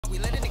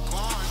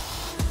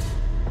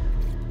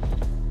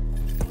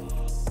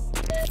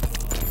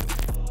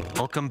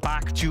Welcome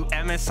back to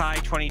MSI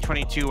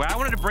 2022, where I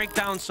wanted to break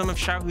down some of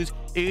Xiaohu's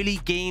early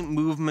game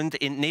movement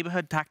in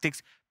neighborhood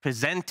tactics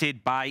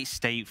presented by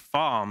State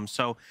Farm.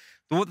 So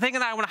the thing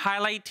that I want to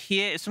highlight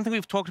here is something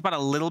we've talked about a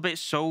little bit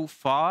so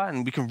far,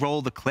 and we can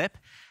roll the clip.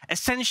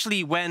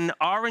 Essentially, when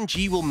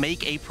RNG will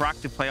make a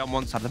proactive play on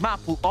one side of the map,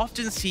 we'll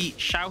often see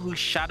Xiaohu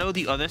shadow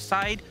the other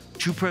side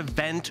to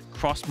prevent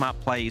cross-map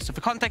plays. So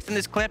for context in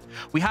this clip,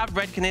 we have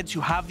Red Canids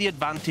who have the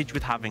advantage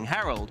with having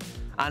Herald.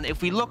 And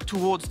if we look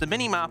towards the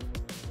minimap,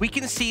 we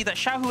can see that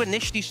Xiaohu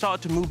initially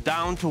started to move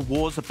down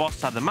towards the boss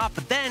side of the map,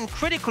 but then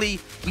critically,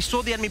 we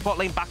saw the enemy bot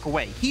lane back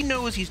away. He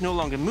knows he's no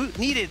longer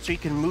needed, so he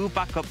can move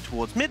back up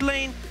towards mid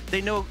lane. They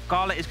know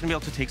Gala is going to be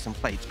able to take some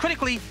plays.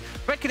 Critically,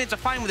 Red Canids are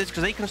fine with this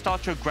because they can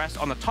start to aggress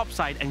on the top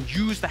side and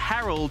use the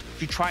Herald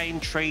to try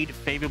and trade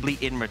favorably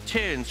in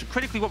return. So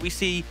critically, what we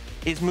see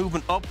is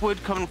movement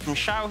upward coming from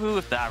Xiaohu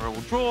if the arrow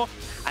will draw,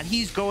 and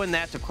he's going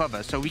there to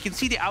cover. So we can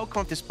see the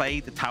outcome of this play.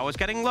 The tower's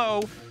getting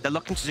low, they're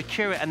looking to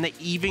secure it, and they're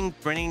even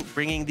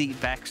bringing the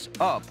Vex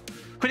up.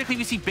 Critically,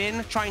 we see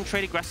Bin try and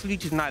trade aggressively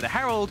to deny the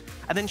Herald,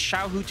 and then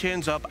Xiaohu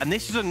turns up, and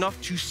this is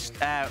enough to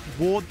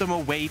ward them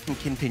away from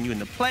continuing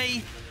the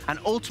play, and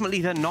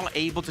ultimately they're not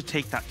able to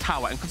take that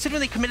tower. And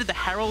considering they committed the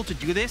Herald to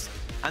do this,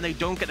 and they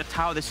don't get the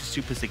tower, this is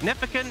super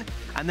significant.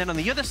 And then on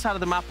the other side of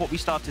the map, what we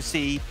start to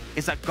see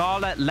is that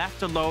Gala,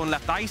 left alone,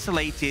 left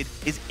isolated,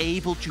 is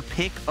able to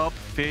pick up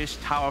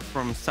first tower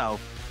for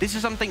himself. This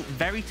is something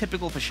very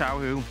typical for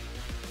Xiaohu,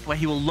 where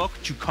he will look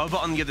to cover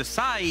on the other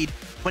side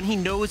when he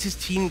knows his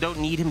team don't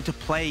need him to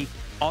play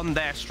on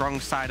their strong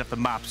side of the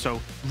map. So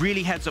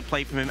really heads up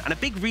play from him, and a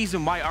big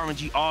reason why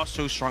RNG are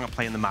so strong at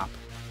playing the map.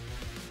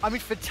 I mean,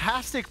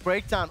 fantastic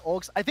breakdown, Aux.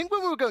 I think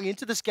when we were going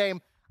into this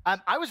game,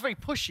 I was very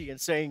pushy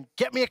and saying,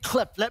 get me a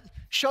clip.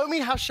 Show me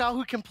how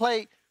Xiaohu can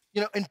play,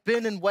 you know, in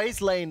Bin and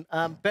Wei's lane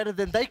better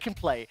than they can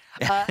play.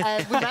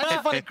 And we managed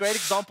to find a great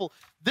example.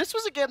 This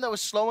was a game that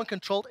was slow and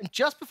controlled. And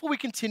just before we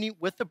continue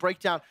with the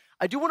breakdown,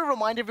 I do want to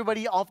remind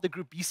everybody of the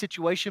Group B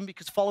situation,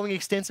 because following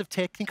extensive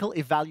technical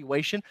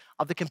evaluation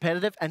of the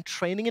competitive and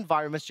training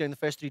environments during the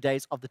first 3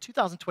 days of the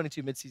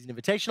 2022 Mid-Season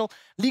Invitational,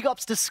 League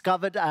Ops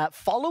discovered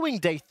following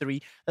day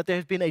 3 that there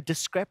has been a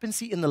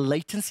discrepancy in the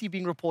latency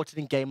being reported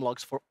in game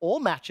logs for all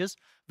matches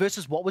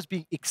versus what was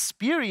being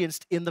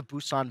experienced in the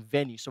Busan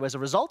venue. So as a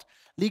result,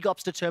 League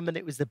Ops determined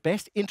it was the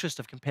best interest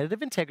of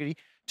competitive integrity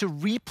to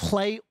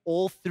replay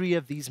all 3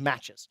 of these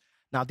matches.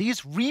 Now,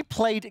 these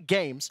replayed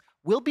games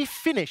will be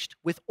finished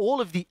with all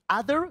of the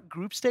other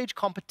group stage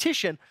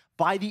competition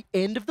by the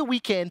end of the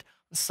weekend,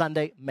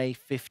 Sunday, May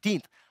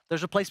 15th.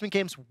 Those replacement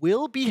games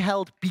will be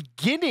held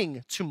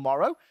beginning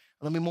tomorrow. And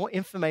there'll be more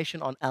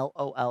information on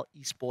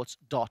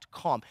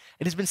lolesports.com.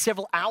 It has been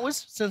several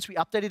hours since we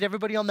updated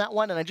everybody on that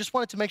one, and I just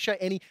wanted to make sure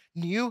any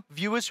new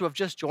viewers who have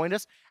just joined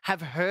us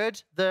have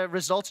heard the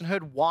results and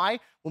heard why.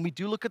 When we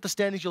do look at the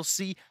standings, you'll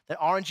see that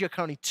RNG are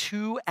currently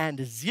 2-0,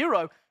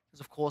 because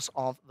of course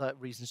of the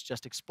reasons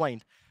just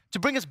explained. To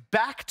bring us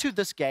back to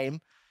this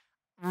game,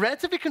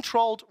 relatively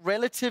controlled,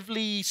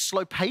 relatively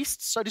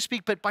slow-paced, so to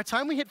speak, but by the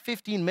time we hit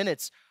 15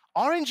 minutes,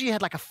 RNG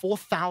had like a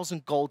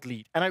 4,000 gold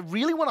lead. And I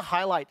really want to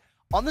highlight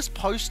on this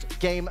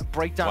post-game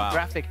breakdown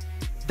graphic,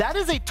 that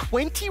is a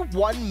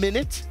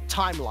 21-minute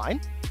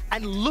timeline.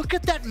 And look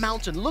at that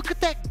mountain. Look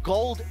at that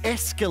gold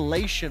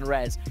escalation,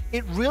 Raz.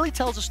 It really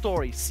tells a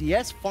story.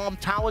 CS, farm,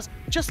 towers,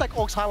 just like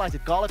Aux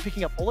highlighted, Gala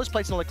picking up all his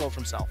plates and all that gold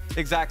for himself.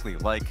 Exactly.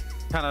 Like,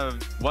 kind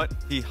of what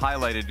he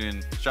highlighted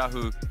in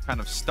Xiaohu, kind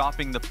of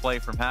stopping the play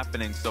from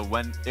happening. So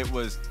when it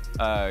was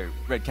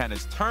Red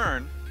Canids'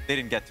 turn, they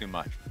didn't get too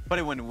much.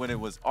 But when it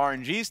was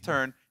RNG's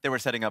turn, they were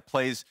setting up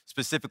plays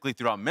specifically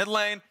throughout mid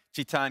lane.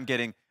 Chitan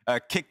getting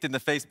kicked in the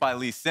face by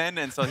Lee Sin,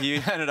 and so he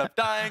ended up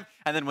dying.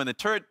 And then when the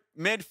turret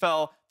mid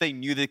fell, they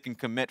knew they can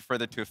commit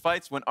further to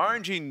fights. When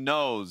RNG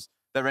knows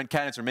that Red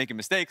Canids are making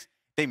mistakes,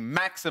 they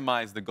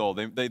maximize the goal.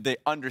 They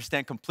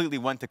understand completely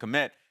when to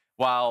commit.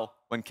 While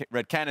when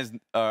Red Canids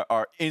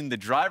are in the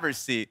driver's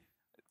seat,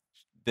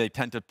 they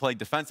tend to play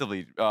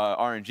defensively.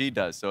 RNG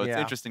does, so it's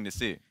interesting to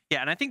see. Yeah,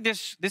 and I think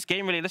this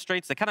game really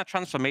illustrates the kind of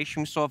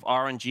transformation we saw of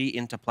RNG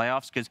into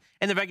playoffs, because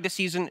in the regular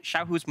season,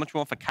 Xiaohu is much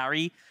more for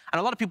carry, and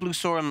a lot of people who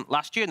saw him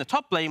last year in the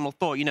top lane will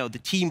thought, you know, the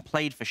team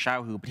played for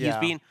Xiaohu, but he's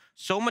been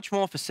so much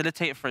more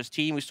facilitator for his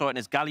team. We saw it in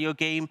his Galio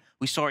game,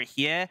 we saw it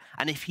here,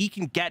 and if he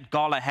can get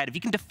Gala ahead, if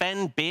he can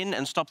defend Bin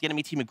and stop the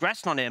enemy team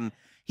aggressing on him,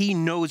 he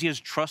knows he has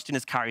trust in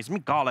his carries. I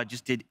mean, Gala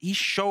just did. He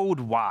showed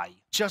why.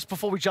 Just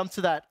before we jump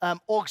to that,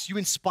 Aux, you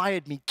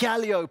inspired me.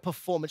 Galio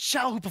performance,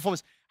 Xiaohu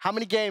performance. How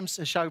many games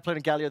has Xiaohu played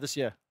in Galio this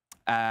year?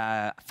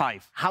 5.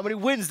 How many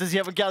wins does he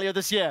have in Galio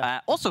this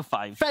year? Also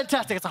 5.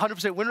 Fantastic. It's a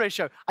 100% win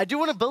ratio. I do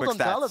want to build on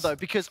Gala, though,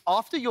 because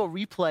after your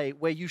replay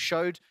where you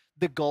showed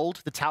the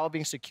gold, the tower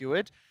being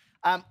secured,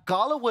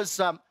 Gala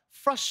was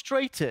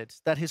frustrated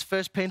that his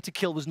first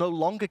pentakill was no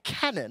longer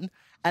canon,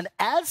 and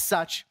as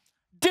such,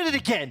 did it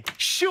again.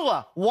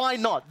 Sure, why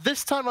not?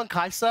 This time on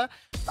Kai'Sa.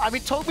 I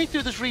mean, talk me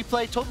through this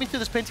replay, talk me through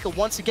this pentakill.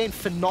 Once again,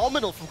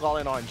 phenomenal from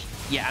Garland Orange.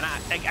 Yeah, and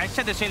I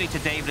said this earlier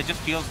today, but it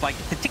just feels like,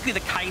 particularly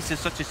the Kai'Sa is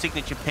such a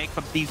signature pick,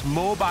 but these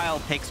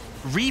mobile picks,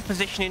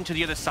 repositioning to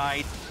the other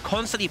side,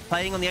 constantly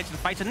playing on the edge of the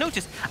fight. And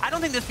notice, I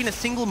don't think there's been a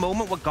single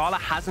moment where Gala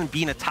hasn't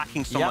been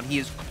attacking someone. He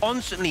is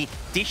constantly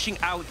dishing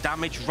out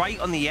damage right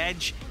on the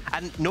edge,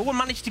 and no one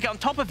managed to get on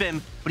top of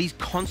him, but he's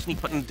constantly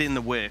putting in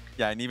the work.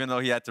 Yeah, and even though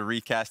he had to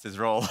recast his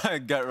role,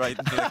 get right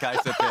into the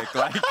Kai'Sa pick,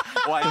 like,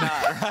 why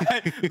not,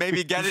 right?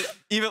 Maybe get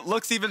it,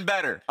 looks even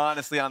better,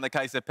 honestly, on the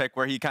Kai'Sa pick,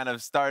 where he kind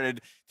of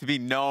started to be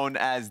known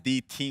as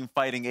the team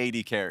fighting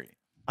AD carry.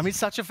 I mean,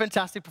 such a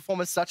fantastic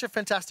performance, such a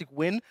fantastic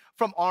win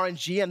from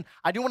RNG. And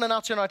I do want to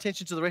now turn our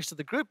attention to the rest of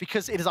the group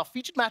because it is our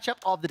featured matchup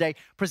of the day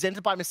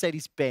presented by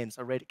Mercedes-Benz.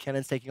 A Red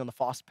Canids taking on the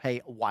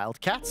fastPay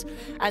Wildcats.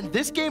 And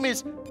this game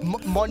is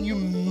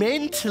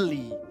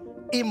monumentally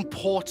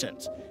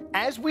important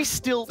as we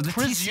still For the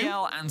presume...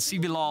 TCL and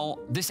CBLOL,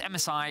 this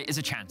MSI is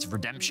a chance of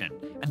redemption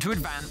and to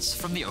advance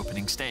from the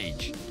opening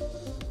stage.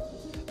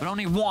 But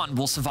only one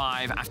will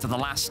survive after the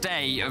last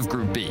day of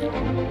Group B.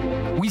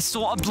 We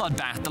saw a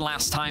bloodbath the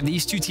last time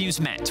these two teams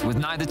met, with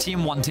neither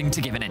team wanting to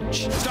give an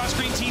inch.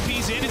 StarScreen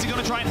TP's in. Is he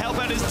going to try and help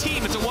out his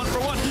team? It's a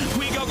 1-for-1.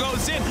 Guigo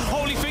goes in.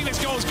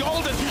 HolyPhoenix goes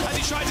golden as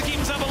he tries to keep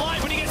himself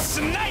alive, but he gets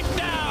sniped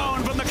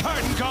down from the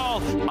curtain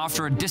call.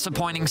 After a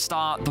disappointing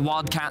start, the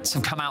Wildcats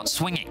have come out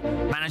swinging,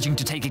 managing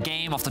to take a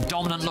game off the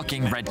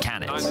dominant-looking Red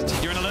Canids.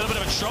 You're in a little bit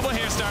of a trouble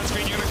here,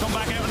 StarScreen. You're going to come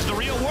back out into the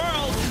real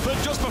world,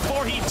 but just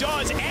before he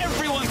does,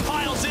 everyone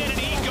piles in and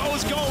he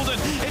goes golden.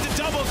 It's a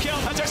double kill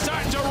as they're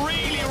starting to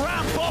really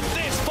ramp up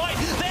this fight.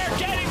 They're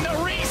getting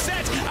the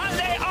reset and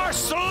they are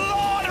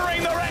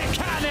slaughtering the Red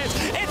Canids.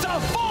 It's a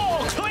full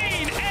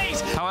clean ace.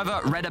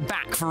 However, Red are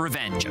back for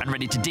revenge and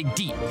ready to dig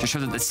deep to show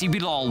that the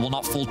CBLOL will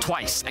not fall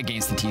twice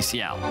against the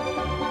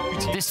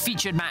TCL. This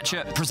featured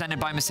matchup, presented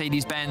by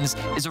Mercedes-Benz,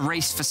 is a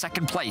race for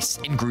second place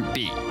in Group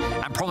B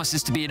and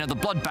promises to be another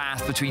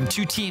bloodbath between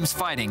two teams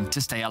fighting to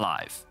stay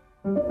alive.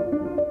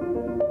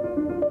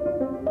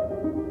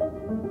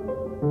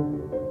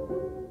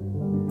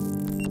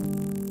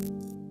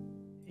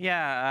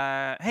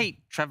 Yeah, hey,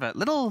 Trevor,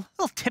 little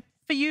tip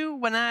for you.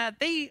 When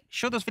they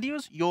show those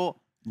videos, you're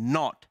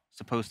not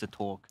supposed to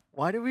talk.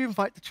 Why do we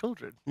invite the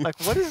children? Like,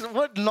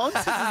 what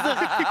nonsense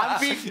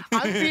is this?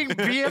 I'm being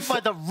BM'd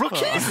by the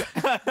rookies?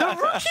 The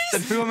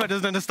rookies? The boomer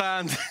doesn't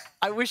understand.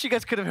 I wish you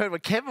guys could have heard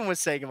what Kevin was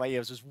saying in my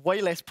ears. It was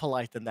way less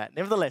polite than that.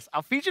 Nevertheless,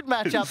 our featured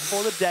matchup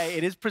for the day,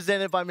 it is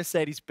presented by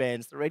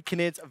Mercedes-Benz. The Red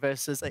Canids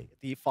versus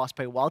the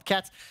fastPay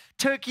Wildcats.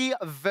 Turkey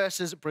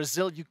versus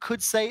Brazil. You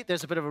could say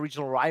there's a bit of a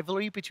regional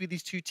rivalry between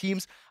these two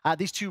teams.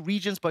 These two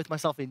regions, both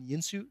myself and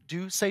Yinsu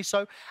do say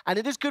so. And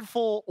it is good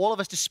for all of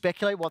us to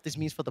speculate what this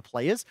means for the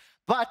players.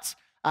 But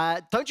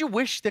don't you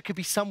wish there could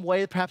be some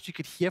way that perhaps you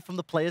could hear from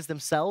the players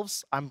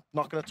themselves? I'm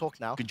not going to talk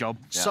now. Good job.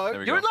 Yeah, So there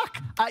we you're go. in luck.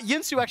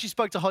 Yinsu actually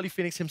spoke to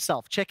HolyPhoenix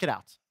himself. Check it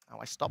out. Now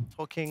I stopped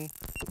talking.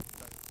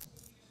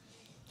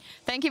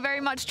 Thank you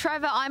very much,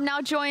 Trevor. I'm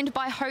now joined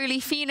by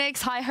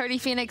HolyPhoenix. Hi,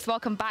 HolyPhoenix.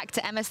 Welcome back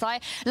to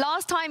MSI.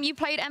 Last time you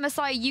played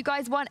MSI, you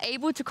guys weren't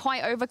able to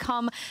quite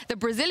overcome the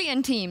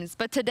Brazilian teams,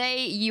 but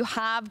today you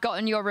have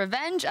gotten your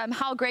revenge.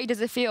 How great does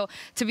it feel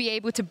to be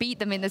able to beat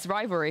them in this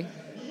rivalry?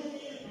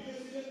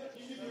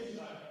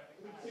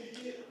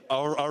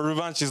 Our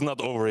revenge is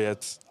not over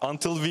yet.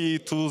 Until we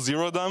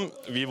 2-0 them,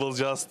 we will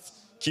just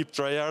keep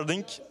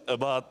tryharding.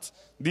 But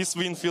this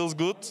win feels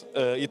good.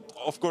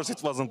 Of course,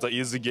 it wasn't an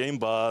easy game,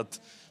 but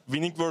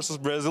winning versus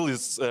Brazil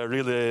is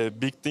really a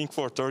big thing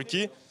for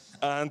Turkey.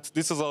 And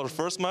this is our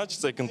first match.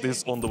 Second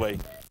is on the way.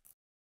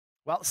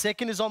 Well,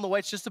 second is on the way.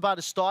 It's just about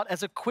to start.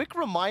 As a quick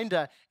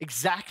reminder,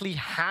 exactly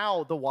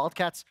how the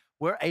Wildcats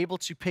were able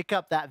to pick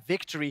up that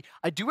victory.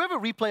 I do have a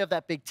replay of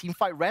that big team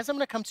fight. Raz, I'm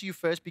going to come to you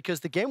first because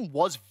the game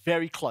was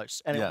very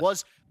close. And it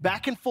was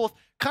back and forth,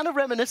 kind of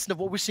reminiscent of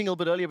what we were seeing a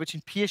little bit earlier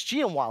between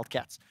PSG and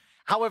Wildcats.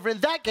 However, in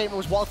that game, it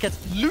was Wildcats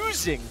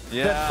losing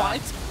the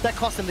fight that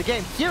cost them the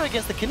game. Here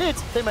against the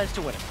Canids, they managed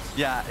to win it.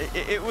 Yeah,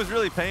 it was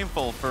really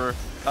painful for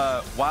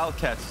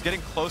Wildcats,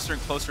 getting closer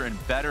and closer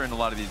and better in a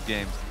lot of these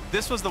games.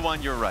 This was the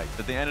one, you're right,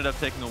 that they ended up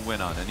taking a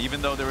win on. And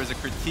even though there was a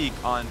critique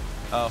on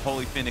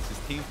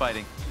HolyPhoenix's team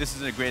fighting, this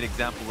is a great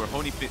example where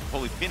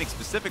HolyPhoenix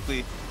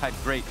specifically had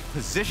great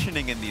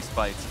positioning in these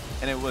fights.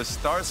 And it was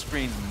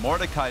StarScreen's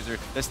Mordekaiser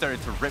that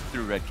started to rip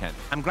through Red Canids.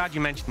 I'm glad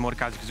you mentioned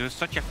Mordekaiser because it was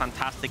such a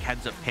fantastic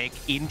heads-up pick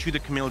into the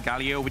Camille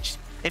Galio, which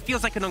it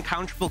feels like an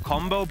uncounterable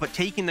combo, but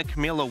taking the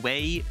Camille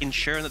away,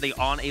 ensuring that they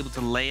aren't able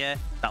to layer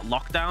that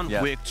lockdown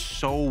worked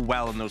so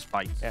well in those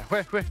fights. Yeah,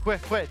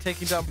 we're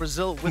taking down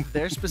Brazil with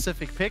their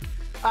specific pick.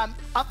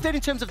 Update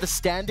in terms of the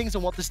standings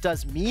and what this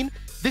does mean.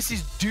 This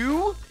is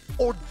do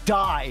or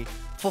die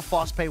for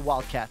fastPay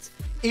Wildcats.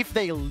 If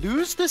they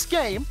lose this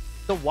game,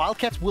 the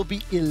Wildcats will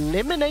be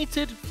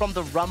eliminated from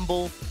the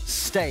Rumble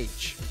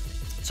stage.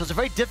 So it's a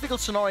very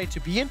difficult scenario to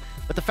be in,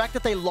 but the fact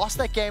that they lost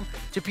that game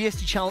to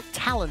PSG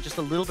Talon just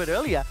a little bit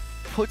earlier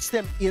puts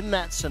them in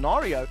that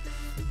scenario.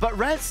 But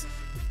Raz,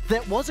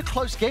 that was a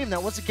close game.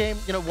 That was a game,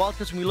 you know,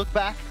 Wildcats, when we look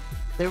back,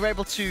 they were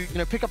able to, you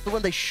know, pick up the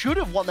win. They should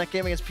have won that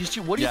game against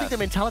PSG. What do you think the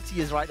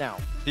mentality is right now?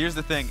 Here's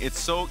the thing. It's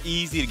so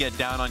easy to get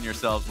down on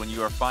yourselves when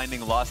you are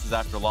finding losses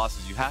after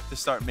losses. You have to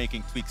start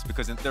making tweaks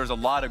because there's a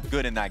lot of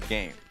good in that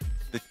game.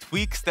 The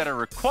tweaks that are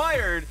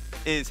required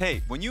is,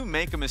 hey, when you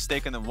make a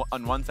mistake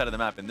on one side of the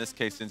map, in this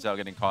case, Xin Zhao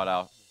getting caught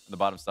out on the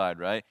bottom side,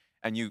 right?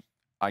 And you,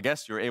 I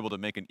guess you're able to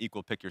make an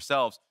equal pick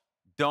yourselves.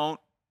 Don't,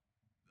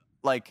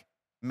 like,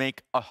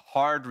 make a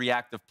hard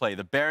reactive play.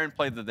 The Baron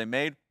play that they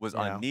made was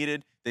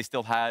unneeded. They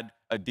still had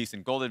a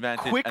decent gold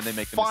advantage, and they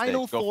make the mistake.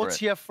 Final thoughts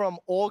here from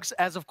Augs,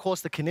 as of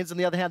course the Canids, on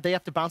the other hand, they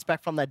have to bounce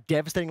back from that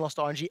devastating loss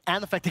to RNG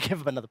and the fact they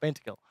gave up another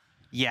pentakill.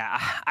 Yeah,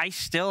 I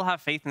still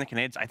have faith in the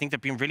Canids. I think they've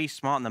been really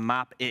smart on the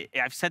map.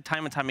 I've said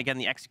time and time again,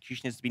 the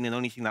execution has been the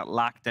only thing that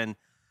lacked, and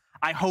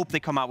I hope they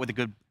come out with a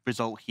good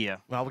result here.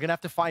 Well, we're going to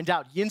have to find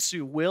out.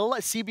 Yinsu, will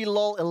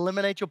CBLOL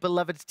eliminate your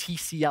beloved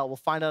TCL? We'll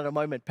find out in a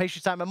moment.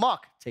 Pastrytime and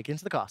Mark, take it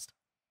into the cast.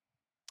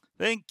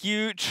 Thank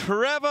you,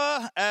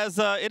 Trevor, as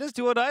it is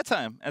do or die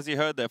time, as you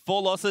heard there.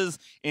 4 losses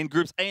in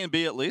Groups A and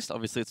B at least.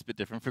 Obviously, it's a bit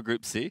different for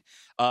Group C.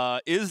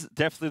 Is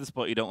definitely the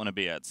spot you don't want to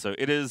be at. So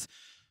it is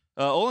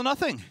all or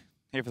nothing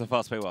here for the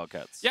fastPay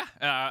Wildcats. Yeah,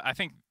 I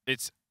think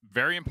it's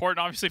very important,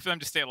 obviously, for them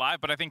to stay alive.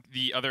 But I think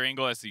the other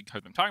angle, as you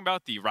heard them talking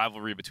about, the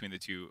rivalry between the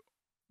two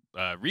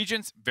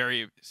regions,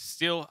 very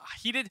still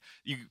heated.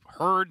 You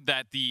heard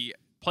that the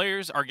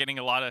players are getting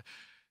a lot of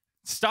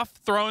stuff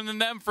thrown in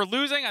them for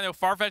losing. I know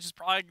Farfetch is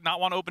probably not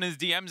want to open his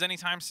DMs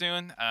anytime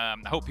soon. I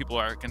hope people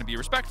are going to be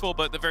respectful,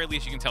 but at the very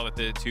least, you can tell that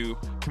the two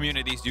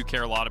communities do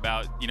care a lot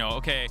about, you know,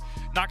 okay,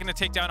 not going to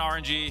take down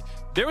RNG.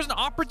 There was an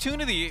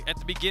opportunity at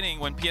the beginning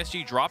when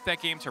PSG dropped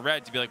that game to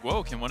Red to be like,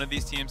 whoa, can one of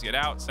these teams get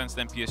out? Since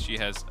then, PSG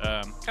has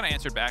kind of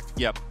answered back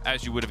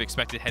as you would have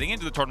expected heading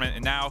into the tournament,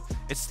 and now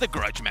it's the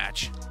grudge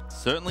match.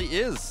 Certainly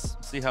is.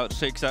 See how it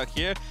shakes out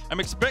here. I'm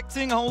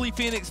expecting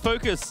HolyPhoenix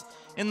focus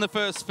in the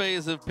first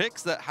phase of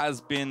picks. That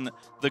has been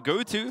the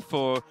go-to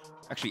for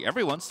actually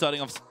everyone, starting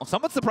off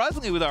somewhat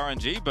surprisingly with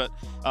RNG, but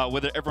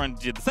whether everyone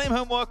did the same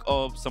homework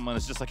or someone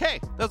is just like, hey,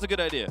 that's a good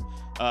idea.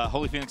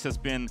 HolyPhoenix has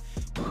been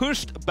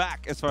pushed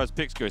back as far as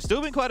picks go.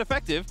 Still been quite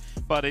effective,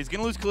 but he's going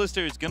to lose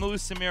Kalista, he's going to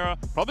lose Samira,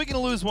 probably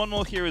going to lose one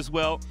more here as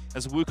well,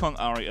 as Wukong,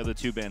 Ari are the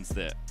 2 bans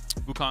there.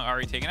 Wukong,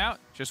 Ari taken out.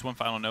 Just one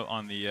final note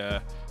on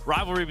the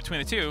rivalry between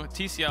the two.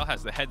 TCL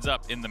has the heads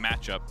up in the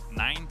matchup,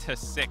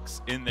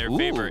 9-6 in their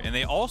favor, and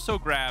they also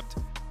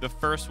grabbed the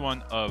first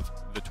one of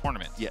the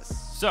tournament.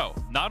 Yes. So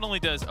not only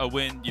does a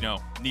win, you know,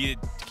 needed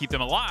to keep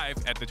them alive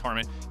at the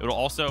tournament, it will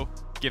also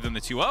give them the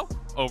 2-0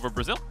 over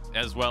Brazil,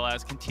 as well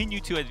as continue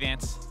to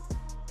advance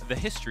the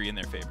history in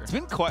their favor. It's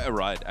been quite a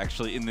ride,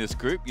 actually, in this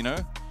group, you know.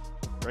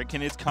 Red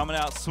Canids coming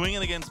out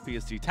swinging against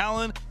PSG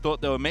Talon.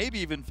 Thought they were maybe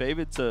even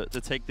favored to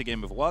take the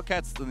game of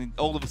Wildcats. Then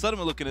all of a sudden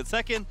we're looking at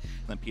second.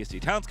 And then PSG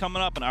Talon's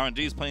coming up and RNG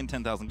is playing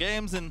 10,000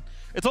 games. And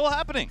it's all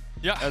happening.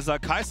 Yeah. As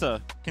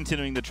Kai'Sa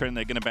continuing the trend,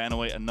 they're going to ban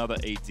away another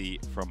AD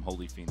from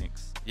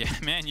HolyPhoenix. Yeah,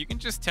 man, you can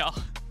just tell.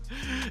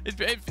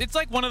 It's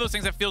like one of those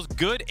things that feels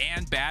good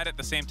and bad at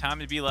the same time.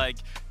 To be like,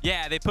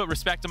 yeah, they put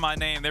respect on my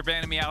name. They're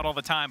banning me out all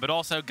the time. But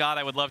also, God,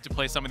 I would love to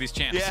play some of these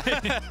champs.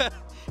 Yeah.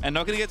 And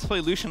not going to get to play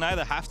Lucian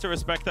either. Have to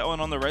respect that one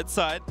on the red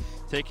side.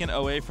 Taken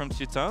away from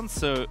Titan.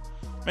 So,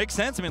 makes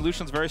sense. I mean,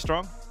 Lucian's very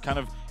strong. Kind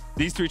of,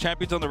 these 3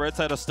 champions on the red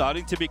side are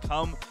starting to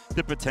become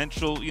the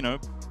potential, you know,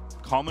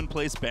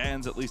 commonplace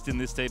bans, at least in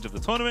this stage of the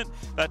tournament.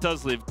 That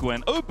does leave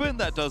Gwen open.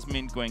 That does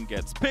mean Gwen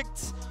gets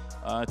picked.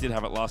 Did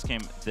have it last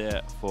game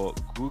there for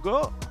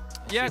Guigo.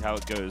 Yeah, see how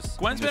it goes.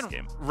 Gwen's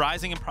been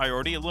rising in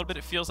priority a little bit.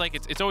 It feels like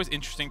it's always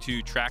interesting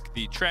to track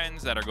the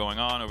trends that are going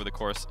on over the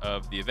course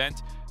of the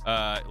event.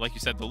 Like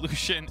you said, the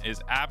Lucian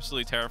is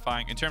absolutely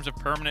terrifying. In terms of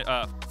permanent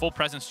full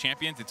presence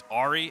champions, it's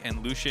Ari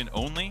and Lucian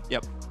only.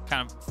 Yep.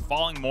 Kind of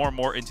falling more and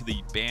more into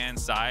the ban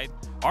side.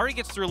 Ari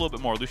gets through a little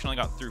bit more. Lucian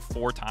only got through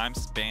 4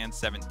 times, banned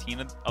 17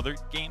 of other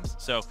games.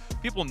 So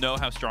people know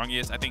how strong he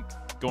is. I think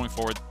going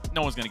forward,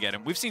 no one's going to get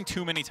him. We've seen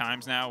too many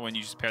times now when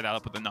you just pair that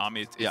up with the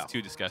Nami. It's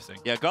too disgusting.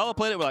 Yeah, Gala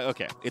played it. We're like,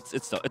 okay,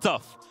 it's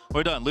off.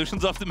 We're done.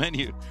 Lucian's off the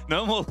menu.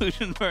 No more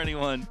Lucian for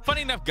anyone.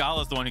 Funny enough,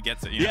 Gala's the one who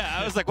gets it. You know? Yeah,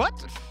 I was like, what?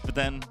 But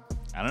then,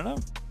 I don't know.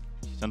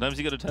 Sometimes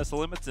you got to test the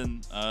limits,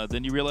 and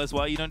then you realize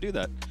why you don't do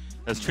that.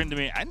 As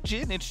Tryndamere and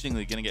Jhin,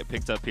 interestingly, going to get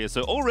picked up here.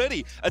 So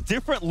already a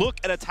different look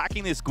at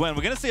attacking this Gwen.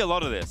 We're going to see a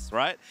lot of this,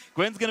 right?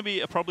 Gwen's going to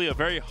be probably a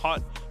very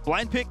hot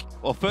blind pick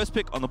or first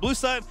pick on the blue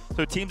side.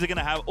 So teams are going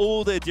to have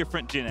all their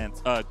different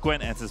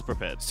Gwen answers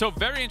prepared. So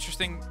very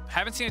interesting.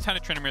 Haven't seen a ton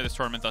of Tryndamere this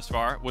tournament thus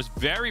far. Was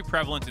very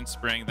prevalent in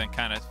spring, then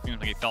kind of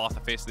seemed like he fell off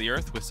the face of the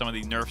earth with some of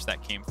the nerfs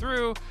that came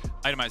through.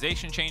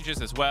 Itemization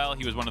changes as well.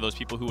 He was one of those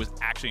people who was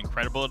actually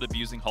incredible at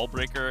abusing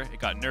Hullbreaker. It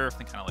got nerfed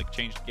and kind of like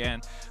changed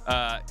again.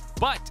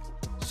 But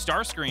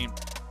StarScreen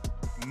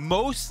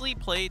mostly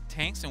played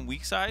tanks and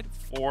weak side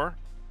for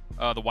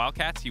the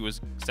Wildcats. He was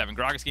 7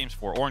 Gragas games,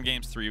 4 Ornn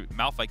games, 3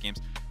 Malphite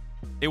games.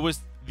 It was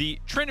the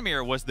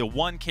Tryndamere was the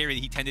one carry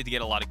that he tended to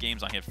get a lot of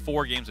games on. He had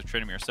 4 games of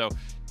Tryndamere. So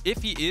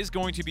if he is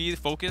going to be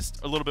focused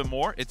a little bit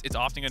more, it's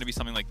often going to be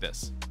something like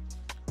this.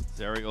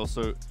 Zeri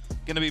also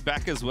going to be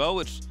back as well,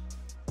 which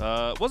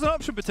was an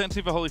option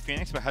potentially for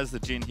HolyPhoenix, but has the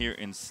Jhin here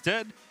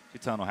instead.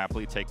 Titan will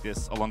happily take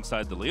this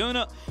alongside the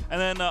Leona. And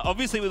then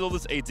obviously with all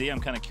this AD, I'm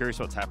kind of curious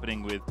what's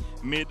happening with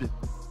mid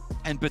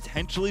and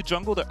potentially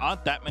jungle. There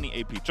aren't that many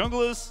AP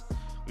junglers.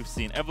 We've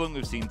seen Evelyn,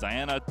 we've seen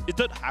Diana. You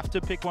don't have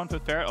to pick one for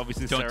Ferret.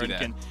 Obviously, Serin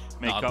can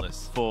make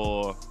Nautilus. up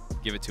for...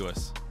 Give it to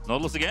us.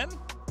 Nautilus again?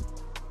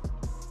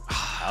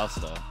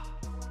 Alistar.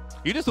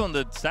 You just want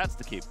the stats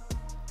to keep.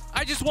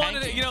 I just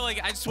wanted to, you know,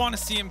 like, I just want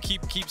to see him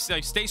keep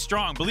like, stay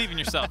strong, believe in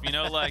yourself, you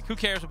know, like, who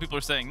cares what people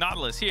are saying?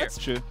 Nautilus here. That's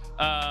true.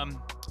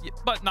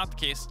 But not the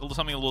case.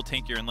 Something a little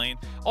tankier in lane.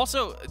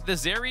 Also, the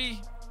Zeri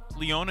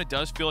Leona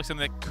does feel like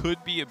something that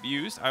could be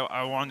abused.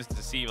 I wanted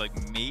to see,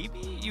 like,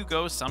 maybe you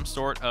go some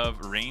sort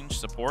of range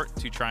support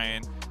to try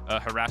and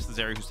harass the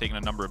Zeri, who's taken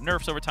a number of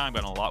nerfs over time,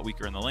 gotten a lot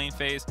weaker in the lane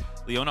phase.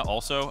 Leona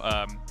also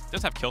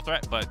does have kill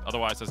threat, but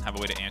otherwise doesn't have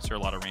a way to answer a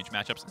lot of range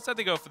matchups. Instead,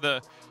 they go for the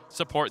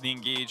support, the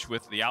engage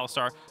with the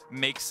Alistar.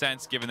 Makes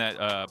sense, given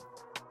that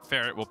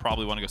Ferret will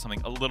probably want to go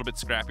something a little bit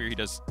scrappier. He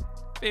does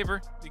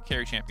favor the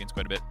carry champions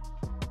quite a bit.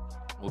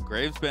 Well,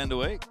 Graves banned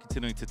away,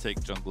 continuing to take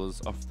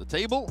junglers off the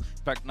table.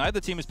 In fact, neither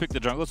team has picked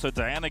the jungler, so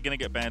Diana going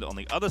to get banned on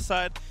the other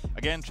side.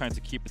 Again, trying to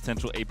keep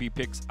potential AP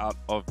picks out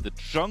of the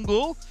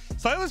jungle.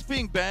 Silas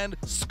being banned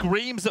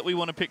screams that we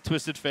want to pick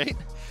Twisted Fate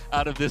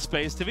out of this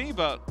space to me,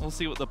 but we'll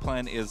see what the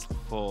plan is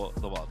for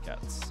the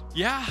Wildcats.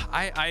 Yeah,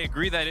 I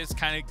agree that it's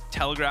kind of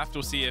telegraphed.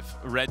 We'll see if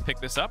Red picked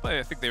this up.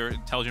 I think they were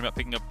intelligent about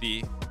picking up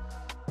the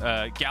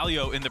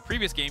Galio in the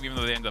previous game, even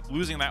though they ended up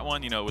losing that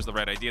one. You know, it was the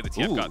right idea. The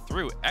TF got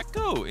through.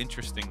 Echo,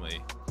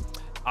 interestingly.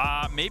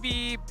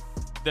 Maybe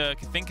the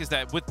thing is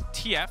that with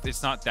TF,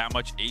 it's not that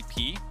much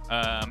AP,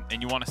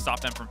 and you want to stop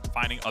them from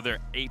finding other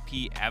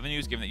AP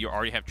avenues, given that you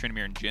already have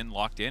Tryndamere and Jhin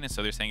locked in. And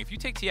so they're saying, if you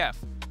take TF,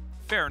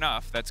 fair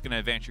enough, that's going to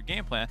advance your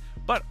game plan.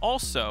 But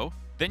also,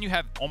 then you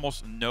have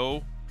almost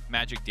no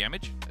magic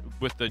damage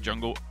with the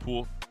jungle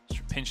pool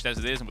pinched as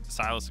it is, and with the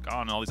Silas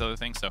gone and all these other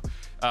things. So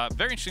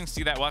very interesting to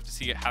see that. We'll have to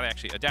see how they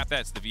actually adapt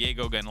that. It's the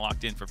Viego getting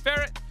locked in for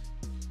Ferret,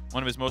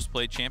 one of his most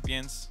played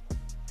champions.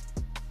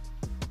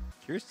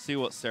 Curious to see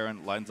what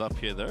Serin lines up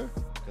here, though.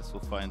 Guess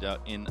we'll find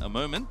out in a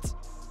moment.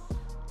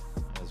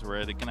 As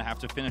we're going to have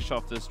to finish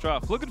off this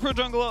draft. Looking for a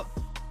jungler.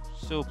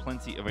 Still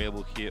plenty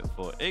available here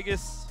for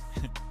Aegis.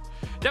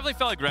 Definitely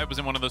felt like Red was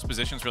in one of those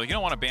positions where, like, you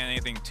don't want to ban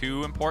anything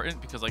too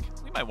important because, like,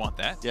 we might want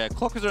that. Yeah,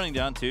 clock is running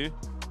down too.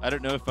 I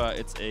don't know if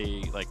it's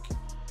a, like,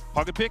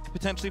 pocket pick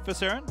potentially for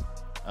Serin,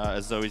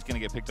 as though he's going to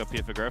get picked up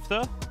here for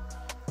Grevthar.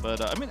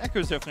 But, I mean, Echo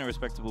is definitely a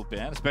respectable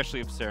ban,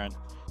 especially if Serin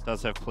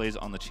does have plays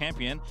on the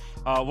champion.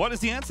 What is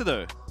the answer,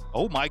 though?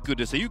 Oh, my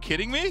goodness. Are you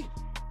kidding me?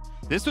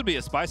 This would be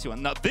a spicy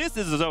one. Now, this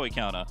is a Zoe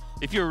counter.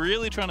 If you're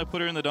really trying to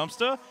put her in the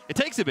dumpster, it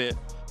takes a bit,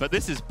 but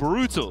this is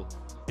brutal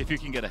if you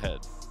can get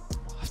ahead.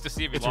 We'll have to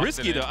see if it's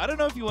risky, though. I don't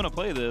know if you want to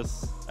play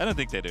this. I don't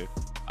think they do.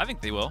 I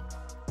think they will.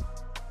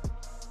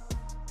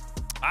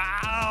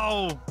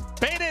 Ow!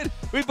 Baited!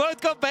 We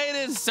both got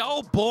baited!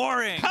 So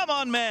boring! Come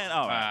on, man!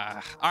 Oh,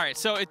 all right,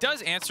 so it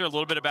does answer a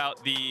little bit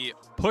about the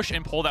push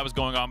and pull that was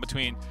going on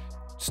between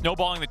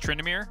snowballing the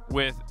Tryndamere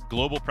with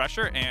global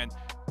pressure and,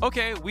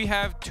 okay, we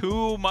have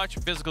too much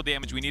physical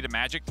damage. We need a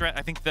magic threat.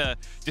 I think the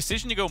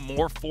decision to go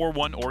more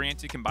 4-1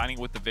 oriented, combining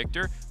it with the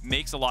Viktor,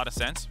 makes a lot of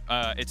sense.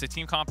 It's a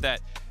team comp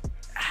that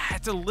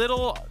it's a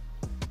little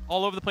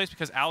all over the place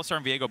because Alistar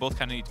and Viego both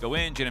kind of need to go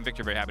in. Jhin and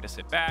Viktor are very happy to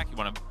sit back. You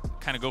want to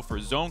kind of go for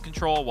zone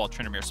control while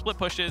Tryndamere split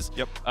pushes.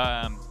 Yep.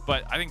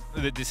 But I think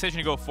the decision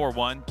to go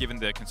 4-1, given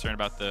the concern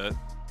about the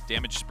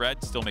damage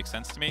spread, still makes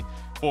sense to me.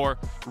 For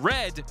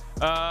Red,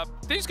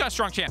 they just got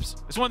strong champs.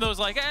 It's one of those,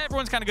 like,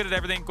 everyone's kind of good at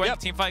everything. Gwen can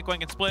team fight, Gwen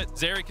can split.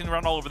 Zeri can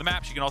run all over the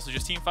map. She can also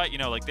just team fight. You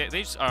know, like, they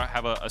just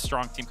have a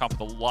strong team comp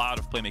with a lot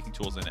of playmaking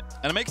tools in it.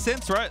 And it makes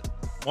sense, right?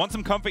 Want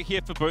some comfort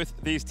here for both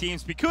these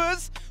teams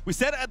because we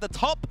said at the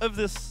top of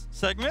this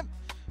segment,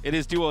 it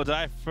is do or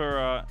die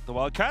for the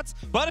Wildcats.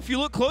 But if you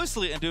look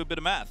closely and do a bit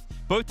of math,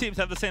 both teams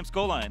have the same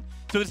scoreline.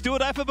 So it's do or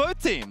die for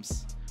both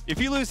teams.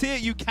 If you lose here,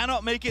 you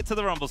cannot make it to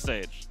the Rumble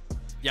stage.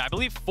 Yeah, I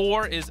believe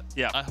 4 is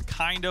a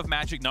kind of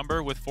magic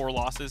number with 4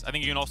 losses. I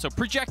think you can also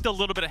project a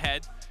little bit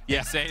ahead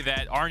and say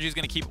that RNG is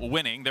going to keep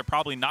winning. They're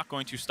probably not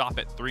going to stop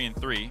at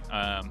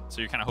 3-3.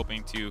 So you're kind of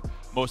hoping to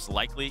most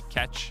likely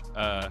catch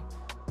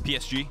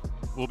PSG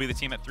will be the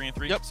team at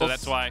 3-3. Yep. So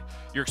that's why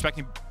you're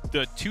expecting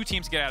the 2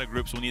 teams to get out of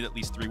groups will need at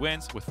least 3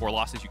 wins. With 4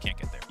 losses, you can't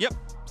get there. Yep.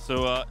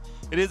 So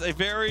it is a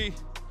very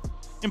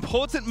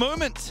important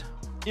moment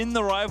in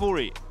the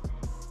rivalry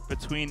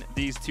between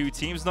these two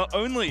teams. Not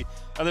only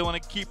do they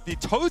want to keep the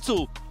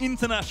total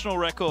international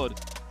record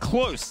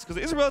close, because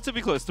it is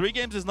relatively close. 3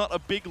 games is not a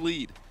big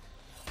lead,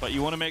 but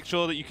you want to make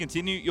sure that you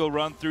continue your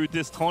run through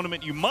this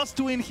tournament. You must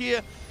win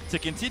here to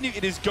continue.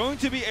 It is going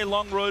to be a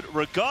long road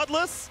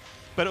regardless,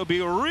 but it will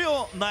be a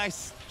real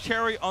nice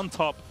cherry on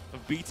top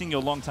of beating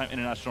your longtime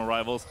international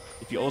rivals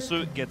if you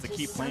also get to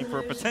keep playing for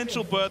a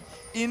potential berth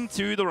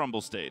into the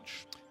Rumble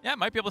stage. Yeah,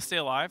 might be able to stay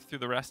alive through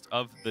the rest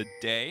of the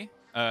day.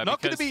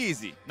 Not going to be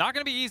easy. Not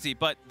going to be easy,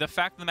 but the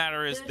fact of the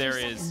matter is there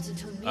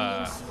is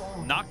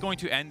not going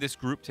to end this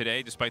group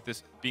today, despite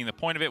this being the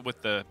point of it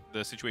with the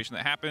situation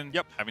that happened.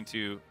 Yep. Having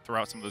to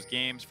throw out some of those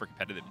games for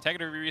competitive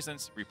integrity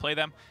reasons, replay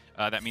them.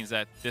 That means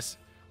that this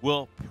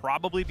will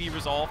probably be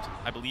resolved,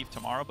 I believe,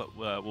 tomorrow, but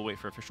we'll wait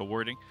for official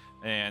wording.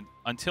 And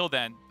until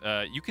then,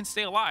 you can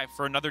stay alive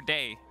for another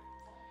day.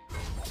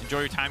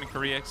 Enjoy your time in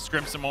Korea.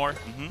 Scrim some more.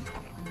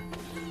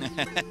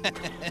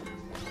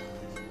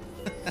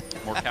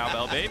 More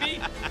cowbell,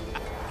 baby.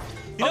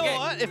 You know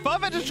what? If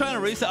Farfetch is trying to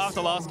reset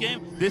after last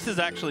game, this is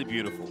actually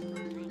beautiful.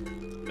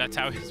 That's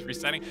how he's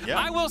resetting. Yep.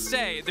 I will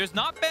say, there's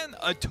not been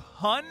a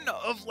ton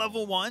of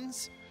level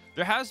 1s.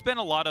 There has been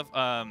a lot of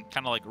kind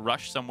of like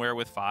rush somewhere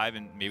with 5,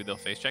 and maybe they'll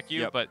face check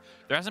you, but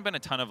there hasn't been a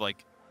ton of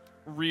like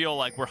real,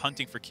 like, we're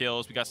hunting for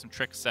kills. We got some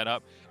tricks set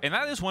up. And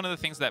that is one of the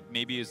things that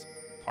maybe is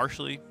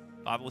partially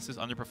Nautilus'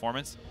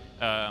 underperformance,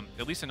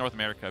 at least in North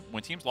America.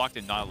 When teams locked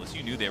in Nautilus,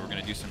 you knew they were going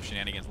to do some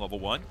shenanigans level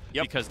 1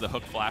 because the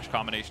hook flash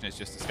combination is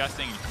just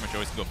disgusting. You pretty much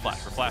always go flash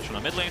for flash on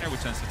a mid laner,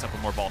 which then sets up a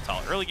more volatile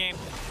early game.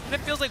 And it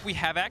feels like we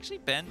have actually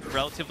been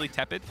relatively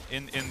tepid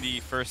in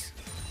the first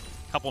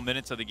couple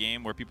minutes of the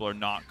game where people are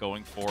not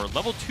going for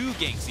level 2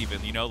 ganks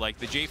even, you know, like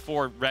the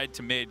J4 red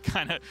to mid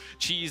kind of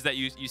cheese that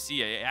you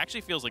see. It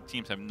actually feels like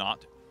teams have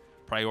not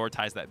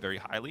prioritized that very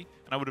highly,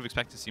 and I would have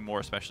expected to see more,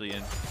 especially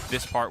in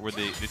this part where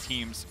the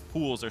teams'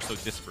 pools are so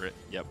disparate.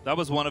 Yep, that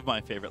was one of my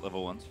favorite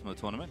level 1s from the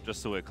tournament,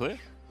 just so we're clear.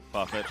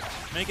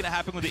 Farfetch making it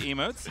happen with the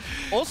emotes.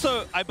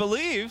 Also, I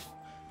believe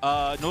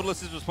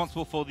Nautilus is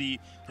responsible for the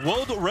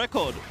world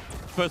record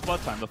first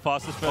blood time, the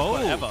fastest first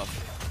blood ever.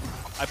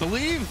 I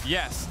believe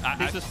yes,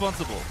 he's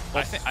responsible.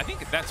 I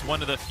think that's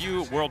one of the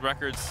few world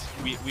records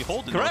we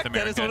hold in North America.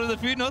 That is one of the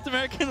few North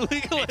American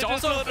legal It's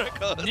also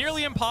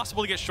nearly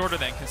impossible to get shorter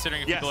than,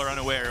 considering if people are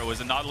unaware. It was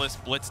a Nautilus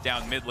blitz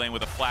down mid lane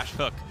with a flash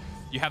hook.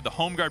 You have the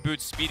home guard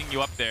boots speeding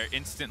you up there,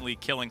 instantly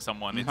killing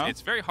someone.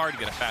 It's very hard to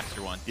get a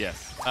faster one.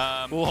 Yes.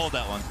 We'll hold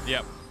that one.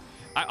 Yep.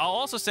 I'll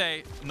also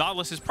say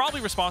Nautilus is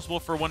probably responsible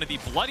for one of the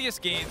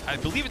bloodiest games. I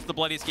believe it's the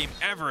bloodiest game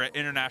ever at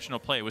international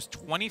play. It was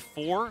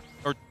 24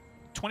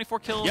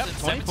 kills in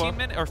 17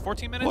 minutes or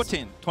 14 minutes?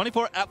 14.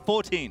 24 at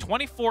 14.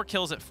 24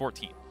 kills at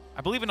 14.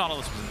 I believe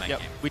Nautilus was in that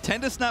game. We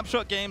tend to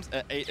snapshot games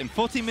at 8 and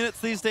 14 minutes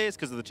these days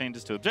because of the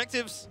changes to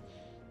objectives.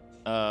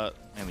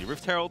 Mainly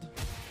Rift Herald.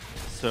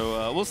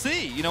 So we'll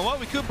see. You know what?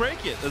 We could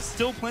break it. There's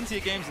still plenty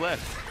of games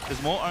left.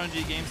 There's more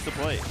RNG games to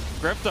play.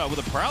 Grevthar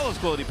with a Prowler's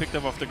quality picked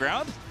up off the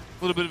ground.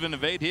 A little bit of an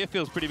evade here.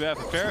 Feels pretty bad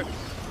for Ferret.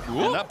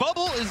 And that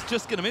bubble is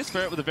just going to miss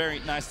Ferret with a very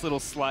nice little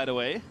slide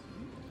away.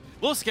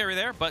 A little scary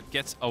there, but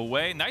gets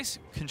away. Nice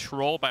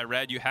control by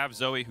Red. You have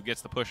Zoe, who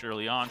gets the push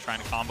early on, trying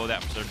to combo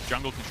that for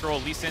jungle control.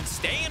 Lee Sin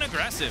staying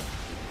aggressive.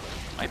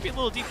 Might be a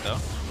little deep, though.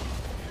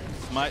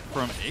 Smite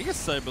from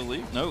Aegis, I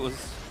believe. No, it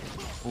was...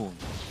 Ooh,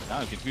 now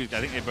I'm confused. I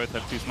think they both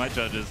have 2 smite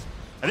judges.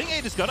 I think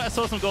Aegis got it. I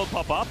saw some gold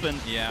pop up, and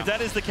if that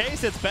is the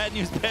case, it's bad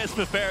news bears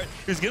for Ferret,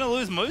 who's going to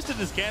lose most of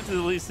his camp to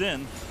the Lee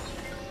Sin.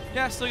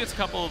 Yeah, still gets a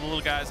couple of the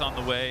little guys on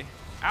the way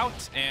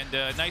out,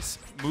 and nice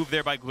move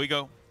there by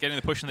Guigo, getting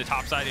the push on the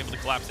top side, able to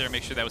collapse there,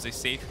 make sure that was a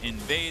safe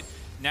invade.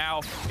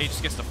 Now,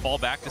 Aegis gets to fall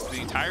back. This is the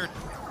entire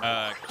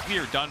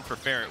clear done for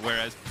Ferret,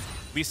 whereas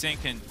Lee Sin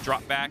can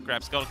drop back,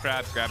 grab Skull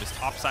Crab, grab his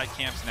top side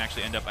camps, and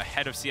actually end up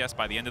ahead of CS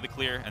by the end of the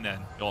clear, and then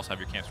you'll also have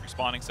your camps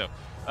respawning. So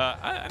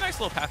a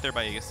nice little path there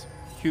by Aegis.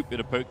 Cute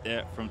bit of poke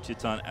there from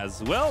Titan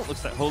as well.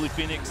 Looks like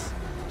HolyPhoenix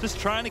just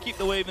trying to keep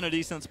the wave in a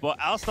decent spot.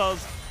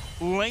 Alistar's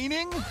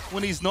laning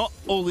when he's not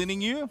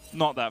all-inning you,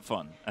 not that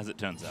fun, as it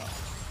turns out.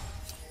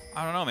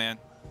 I don't know, man.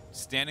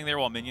 Standing there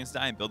while minions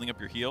die and building up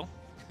your heal.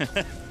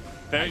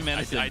 Very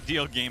menacing.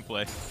 Ideal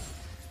gameplay.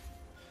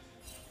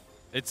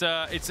 It's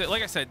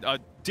like I said, a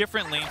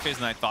different lane phase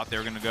than I thought they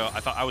were going to go.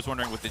 I was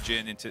wondering with the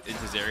Jhin into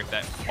Zeri if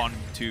that wanted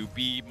to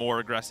be more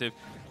aggressive.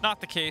 Not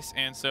the case,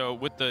 and so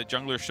with the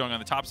junglers showing on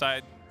the top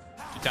side,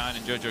 Titan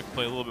and Jojo can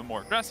play a little bit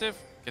more aggressive,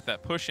 get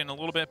that push in a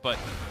little bit, but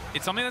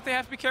it's something that they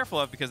have to be careful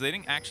of because they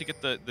didn't actually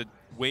get the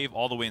wave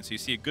all the way in. So you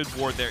see a good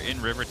ward there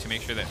in river to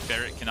make sure that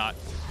Ferret cannot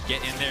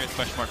get in there.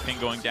 Question mark ping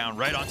going down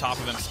right on top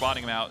of him,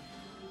 spotting him out,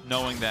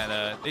 knowing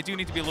that they do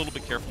need to be a little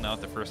bit careful now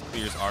that the first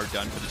clears are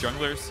done for the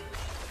junglers.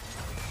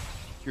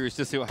 Curious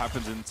to see what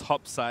happens in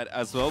top side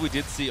as well. We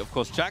did see, of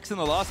course, Jax in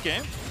the last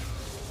game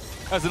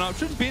as an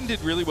option. Bin did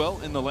really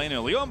well in the lane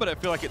early on, but I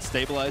feel like it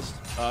stabilized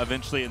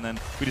eventually, and then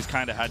we just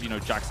kind of had, you know,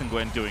 Jax and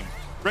Gwen doing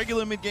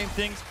regular mid-game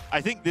things.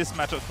 I think this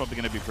matchup's probably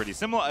going to be pretty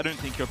similar. I don't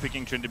think you're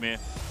picking Tryndamere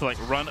to,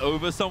 like, run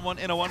over someone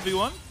in a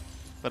 1v1,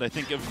 but I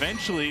think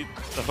eventually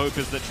the hope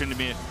is that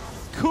Tryndamere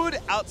could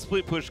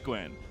outsplit push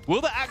Gwen. Will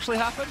that actually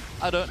happen?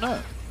 I don't know,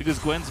 because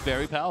Gwen's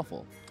very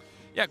powerful.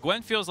 Yeah,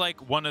 Gwen feels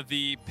like one of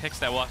the picks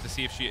that we'll have to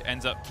see if she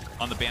ends up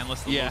on the ban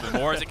list a little bit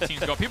more as it continues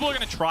to go. People are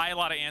going to try a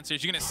lot of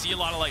answers. You're going to see a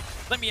lot of, like,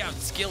 let me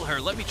outskill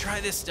her, let me try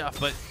this stuff.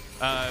 But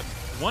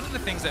one of the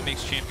things that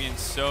makes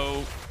champions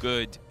so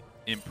good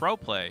in pro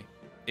play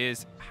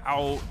is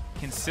how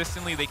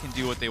consistently they can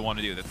do what they want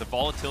to do. That the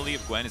volatility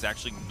of Gwen is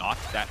actually not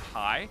that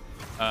high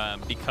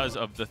because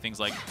of the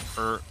things like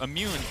her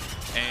immune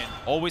and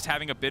always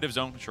having a bit of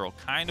zone control,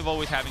 kind of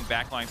always having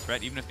backline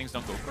threat, even if things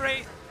don't go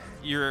great.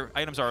 Your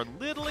items are a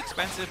little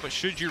expensive, but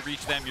should you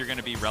reach them, you're going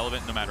to be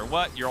relevant no matter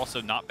what. You're also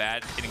not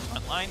bad hitting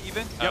front line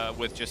even,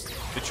 with just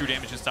the true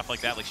damage and stuff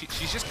like that. Like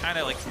she's just kind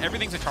of like,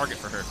 everything's a target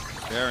for her.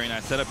 Very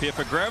nice setup here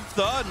for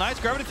Grevthar. Nice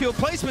gravity field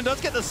placement,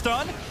 does get the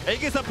stun.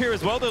 Aegis up here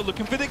as well, though,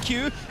 looking for the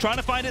Q, trying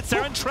to find it.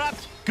 Serin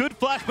trapped. Good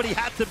flash, but he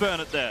had to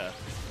burn it there.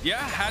 Yeah,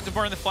 had to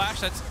burn the flash.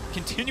 That's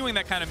continuing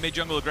that kind of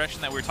mid-jungle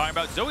aggression that we were talking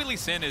about. Zoe Lee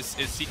Sin is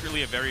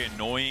secretly a very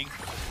annoying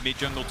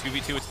mid-jungle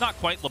 2v2. It's not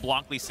quite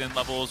LeBlanc Lee Sin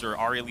levels or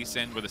Arya Lee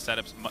Sin where the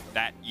setup's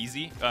that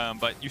easy,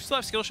 but you still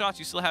have skill shots.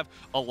 You still have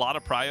a lot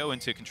of prio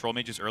into control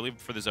mages early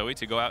for the Zoe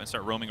to go out and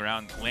start roaming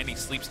around, landing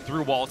sleeps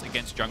through walls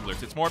against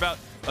junglers. It's more about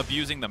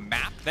abusing the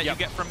map that you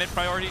get from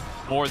mid-priority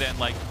more than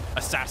like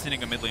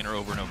assassinating a mid laner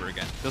over and over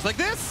again. Just like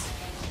this.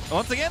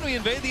 Once again, we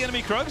invade the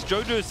enemy Krugs.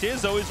 Jojo's here,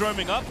 Zoe's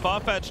roaming up.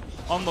 Farfetch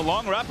on the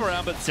long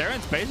wraparound, but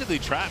Serin's basically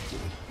trapped.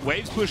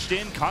 Waves pushed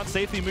in, can't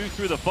safely move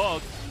through the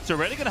fog. So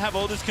Red are going to have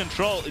all this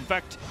control. In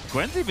fact,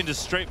 Gwen's even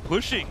just straight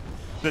pushing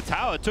the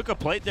tower. Took a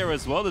plate there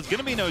as well. There's going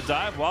to be no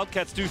dive.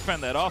 Wildcats do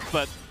fend that off,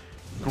 but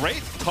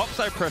great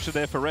topside pressure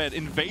there for Red,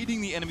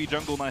 invading the enemy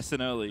jungle nice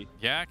and early.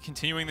 Yeah,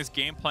 continuing this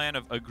game plan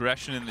of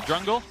aggression in the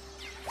jungle.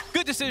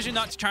 Good decision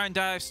not to try and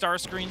dive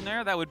StarScreen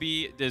there. That would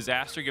be a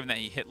disaster given that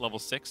he hit level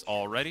 6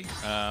 already.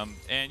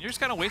 And you're just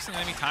kind of wasting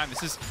enemy time.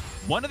 This is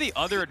one of the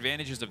other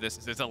advantages of this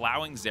is it's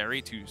allowing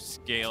Zeri to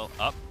scale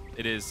up.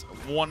 It is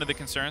one of the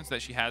concerns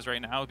that she has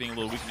right now, being a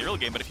little weak in the early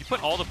game. But if you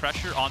put all the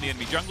pressure on the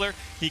enemy jungler,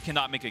 he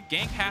cannot make a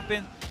gank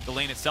happen. The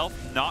lane itself,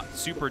 not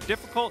super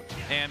difficult.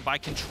 And by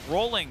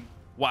controlling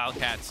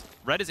Wildcats,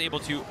 Red is able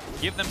to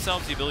give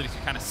themselves the ability to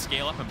kind of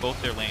scale up in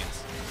both their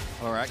lanes.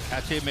 All right,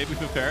 catch here maybe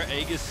for Ferret.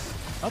 Aegis,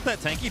 not that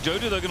tanky.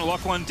 Jojo, they're going to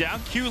lock one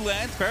down. Q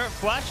lands, Ferret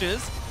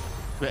flashes.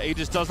 But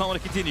Aegis does not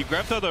want to continue.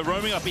 Grevthar, though,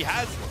 roaming up. He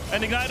has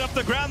an ignite off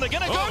the ground. They're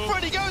going to go for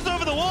it. He goes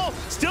over the wall,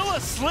 still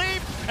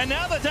asleep. And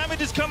now the damage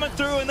is coming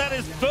through, and that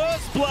is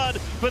first blood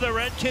for the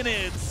Red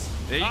Canids.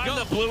 There you go.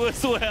 The blue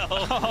as well.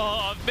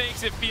 Oh, it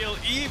makes it feel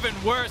even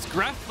worse.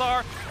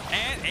 Grevthar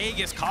and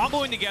Aegis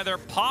comboing together,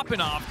 popping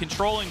off,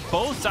 controlling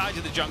both sides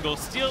of the jungle,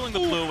 stealing the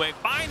blue away,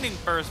 finding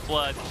first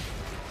blood,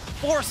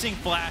 forcing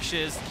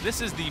flashes.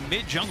 This is the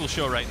mid-jungle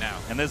show right now.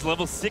 And there's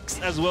level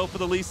 6 as well for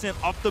the Lee Sin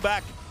off the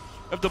back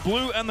of the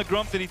blue and the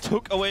Grump that he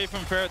took away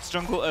from Ferret's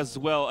jungle as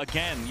well.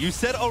 Again, you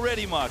said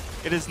already, Mark,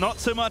 it is not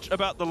so much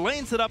about the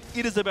lane setup,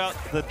 it is about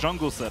the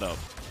jungle setup.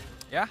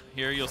 Yeah,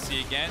 here you'll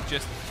see again,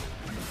 just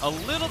a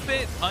little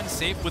bit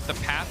unsafe with the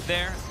path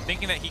there,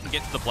 thinking that he can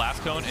get to the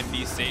blast cone and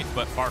be safe,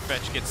 but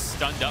Farfetch gets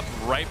stunned up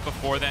right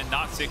before then.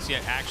 Not 6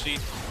 yet, actually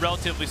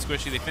relatively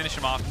squishy. They finish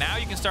him off. Now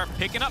you can start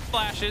picking up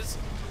flashes.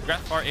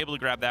 Grevthar able to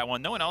grab that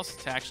one. No one else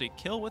to actually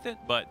kill with it,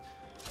 but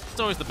it's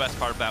always the best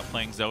part about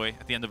playing Zoe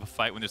at the end of a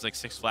fight when there's like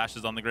 6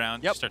 flashes on the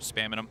ground. Yep. Just start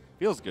spamming them.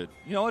 Feels good.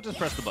 You know what? Just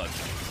press the button.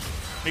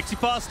 Makes you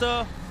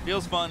faster.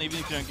 Feels fun, even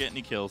if you don't get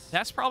any kills.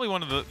 That's probably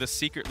one of the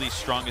secretly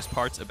strongest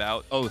parts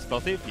about... Oh, Spell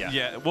Thief? Yeah.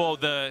 Yeah, well,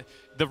 the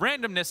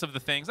randomness of the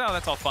things, oh,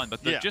 that's all fun,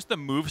 but just the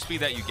move speed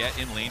that you get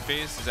in lane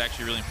phase is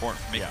actually really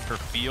important for making her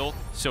feel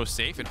so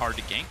safe and hard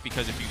to gank,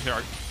 because if you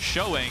start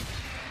showing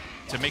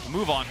to make a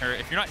move on her,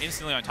 if you're not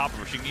instantly on top of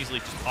her, she can easily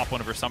just pop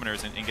one of her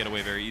summoners and get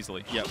away very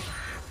easily. Yep.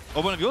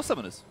 Or one of your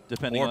summoners,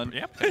 depending on...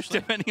 Yeah,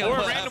 depending on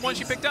a random one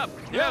she picked up.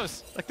 Who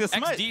knows? Like this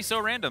XD so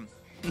random.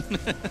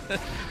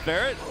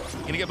 Ferret,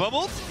 gonna get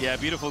bubbled? Yeah,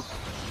 beautiful.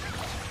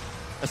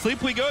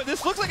 Asleep we go.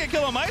 This looks like a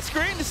kill on my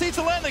screen. Just need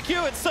to land the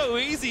Q. It's so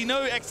easy.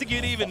 No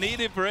execute even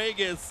needed for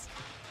Aegis.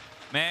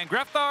 Man,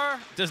 Grevthar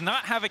does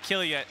not have a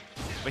kill yet,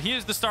 but he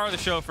is the star of the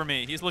show for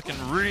me. He's looking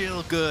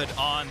real good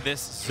on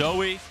this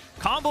Zoe.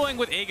 Comboing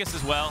with Aegis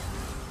as well.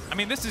 I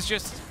mean, this is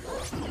just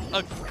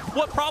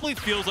what probably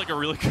feels like a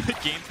really good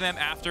game to them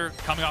after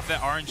coming off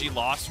that RNG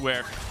loss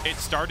where it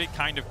started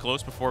kind of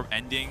close before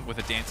ending with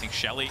a dancing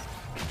Shelly.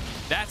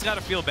 That's got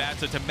to feel bad.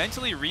 So to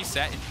mentally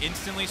reset and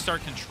instantly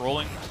start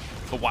controlling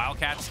the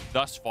Wildcats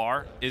thus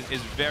far is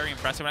very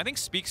impressive. And I think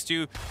speaks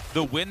to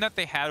the win that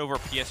they had over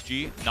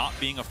PSG not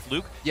being a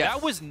fluke. Yes.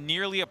 That was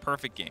nearly a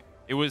perfect game.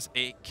 It was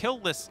a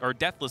kill-less, or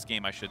deathless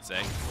game, I should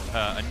say.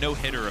 A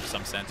no-hitter of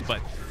some sense.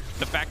 But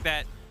the fact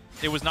that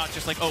it was not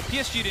just like, oh,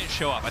 PSG didn't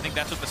show up. I think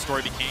that's what the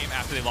story became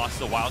after they lost to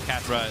the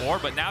Wildcats before.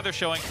 But now they're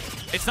showing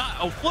it's not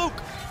a fluke.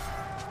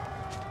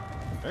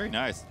 Very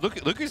nice.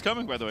 Look who's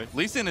coming, by the way.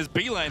 Lee Sin is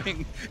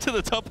beelining to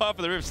the top half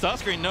of the rift.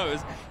 StarScreen knows.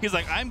 He's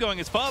like, I'm going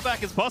as far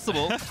back as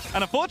possible.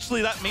 And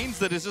unfortunately, that means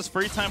that it's just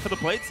free time for the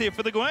plates here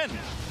for the Gwen.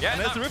 Yeah,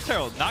 and there's the Rift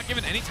Herald. Not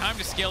given any time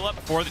to scale up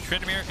for the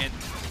Tryndamere, and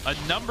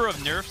a number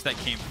of nerfs that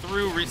came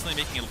through recently,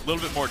 making it a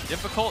little bit more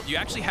difficult. You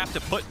actually have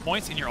to put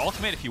points in your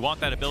ultimate if you want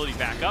that ability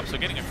back up. So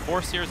getting a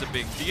force here is a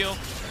big deal.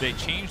 They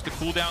changed the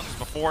cooldowns.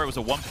 Before, it was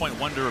a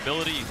 1.1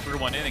 durability. You threw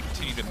one in and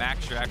continued to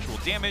max your actual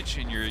damage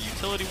in your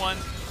utility one,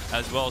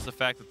 as well as the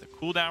fact that the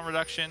cooldown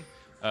reduction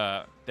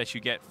that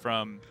you get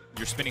from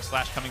your spinning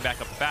slash coming back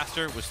up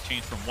faster was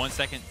changed from 1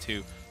 second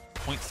to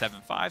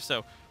 0.75.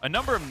 So a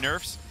number of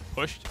nerfs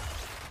pushed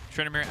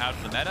Tryndamere out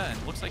of the meta,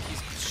 and looks like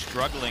he's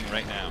struggling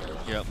right now.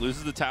 Yeah,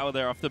 loses the tower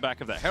there off the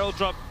back of that Herald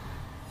drop.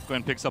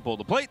 Gwen picks up all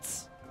the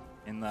plates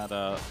in that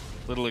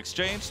little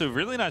exchange. So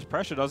really nice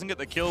pressure. Doesn't get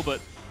the kill,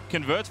 but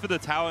converts for the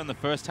tower in the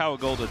first tower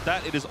gold. At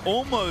that, it is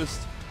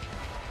almost...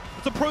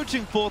 It's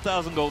approaching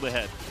 4,000 gold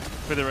ahead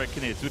for the Red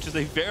Canids, which is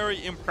a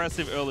very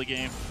impressive early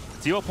game.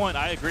 To your point,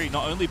 I agree.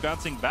 Not only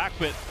bouncing back,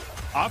 but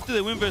after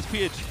they win versus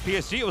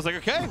PSG, it was like,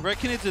 okay, Red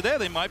Canids are there.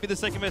 They might be the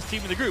second best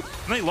team in the group.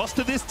 And they lost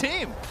to this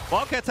team.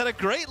 Wildcats had a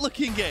great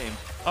looking game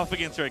up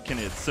against Red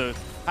Canids. So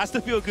has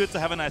to feel good to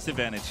have a nice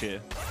advantage here.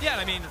 Yeah,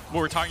 I mean,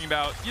 we're talking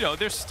about, you know,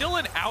 there's still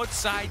an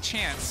outside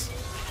chance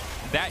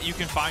that you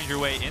can find your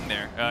way in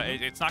there.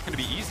 It's not going to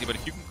be easy, but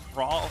if you can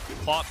claw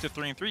up to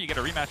 3-3, you get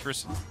a rematch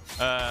versus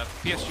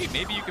PSG.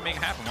 Maybe you can make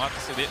it happen. We'll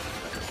have to see.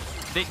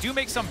 They do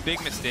make some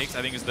big mistakes,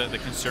 I think, is the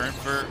concern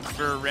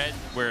for Red,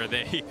 where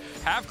they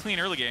have clean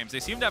early games. They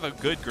seem to have a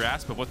good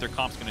grasp of what their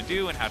comp's going to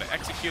do and how to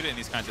execute it and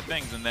these kinds of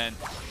things, and then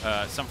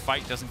some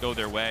fight doesn't go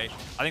their way.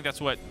 I think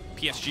that's what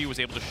PSG was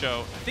able to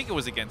show. I think it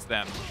was against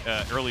them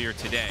earlier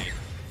today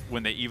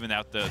when they evened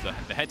out the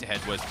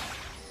head-to-head. Was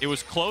it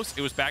was close,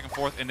 it was back and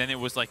forth, and then it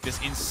was like this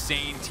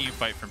insane team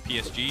fight from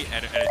PSG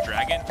at a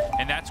Dragon,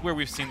 and that's where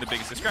we've seen the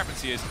biggest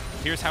discrepancy is,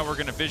 here's how we're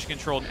going to vision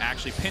control and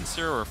actually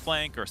pincer or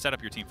flank or set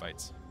up your team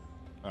fights.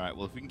 All right,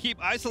 well, if we can keep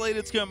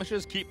isolated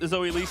skirmishes, keep the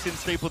Zoe Lee Sin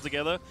stapled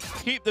together,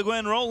 keep the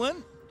Gwen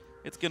rolling,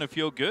 it's going to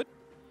feel good.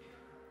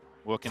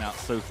 Working out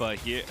so far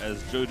here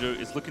as Jojo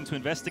is looking to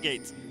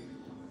investigate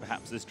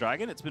perhaps this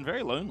Dragon. It's been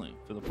very lonely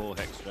for the poor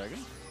Hex Dragon.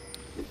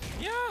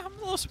 Yeah, I'm a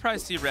little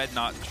surprised to see Red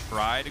not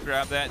try to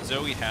grab that.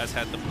 Zoe has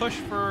had the push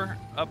for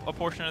a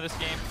portion of this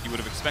game. You would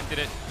have expected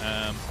it.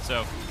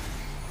 So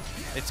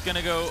it's going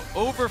to go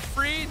over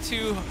free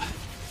to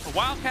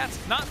Wildcats.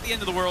 Not the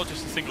end of the world,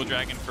 just a single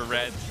Dragon for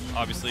Red.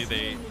 Obviously,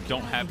 they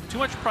don't have too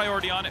much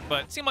priority on it,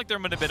 but it seemed like there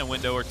might have been a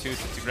window or two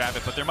to grab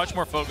it, but they're much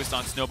more focused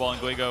on snowballing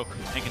Guigo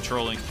and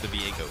controlling the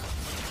Viego.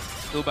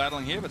 Still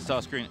battling here, but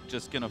StarScreen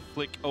just going to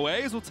flick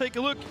away as we'll take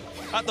a look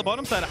at the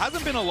bottom side. It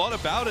hasn't been a lot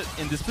about it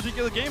in this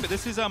particular game, but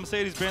this is our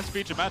Mercedes-Benz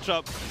feature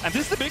matchup. And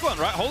this is the big one,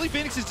 right?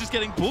 HolyPhoenix is just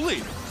getting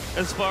bullied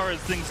as far as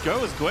things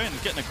go, as Gwen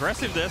is getting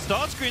aggressive there.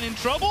 StarScreen in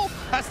trouble,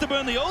 has to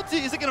burn the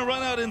ulti. Is it going to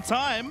run out in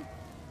time?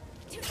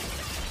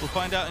 We'll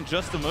find out in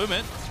just a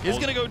moment. It's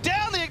going to go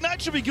down. The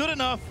Ignite should be good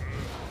enough.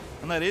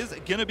 And that is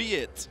going to be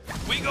it.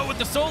 We go with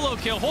the solo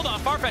kill. Hold on,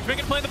 Farfetch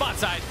making a play on the bot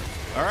side.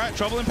 All right,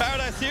 trouble in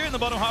paradise here in the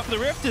bottom half of the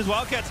rift is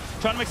Wildcats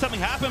trying to make something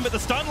happen, but the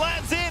stun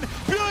lands in.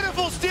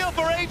 Beautiful steal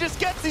for Aegis,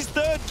 gets his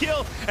third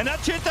kill, and that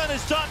Chintan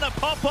is starting to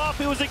pop off.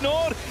 He was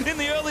ignored in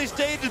the early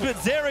stages, but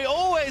Zeri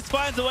always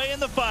finds a way in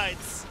the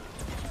fights.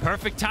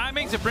 Perfect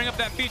timing to bring up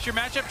that feature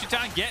matchup.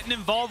 Chintan getting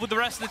involved with the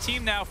rest of the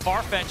team now.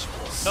 Farfetch.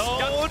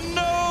 Oh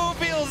no,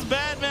 feels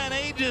bad, man.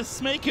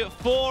 Aegis make it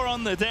 4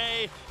 on the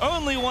day.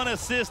 Only 1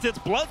 assist. It's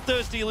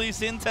bloodthirsty Lee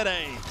Sin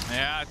today.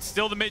 Yeah, it's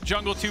still the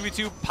mid-jungle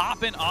 2v2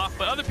 popping off,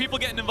 but other people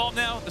getting involved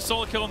now. The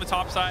solo kill on the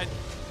top side.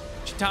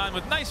 Chintan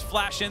with nice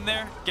flash in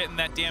there, getting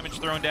that damage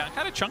thrown down.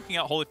 Kind of chunking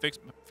out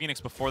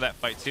HolyPhoenix before that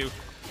fight too.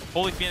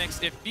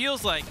 HolyPhoenix, it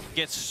feels like,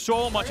 gets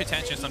so much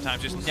attention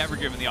sometimes, just never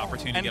given the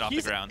opportunity to get off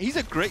the ground. He's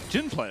a great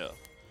Jhin player.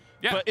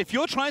 Yeah. But if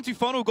you're trying to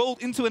funnel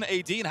gold into an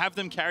AD and have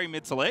them carry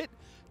mid to late,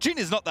 Jhin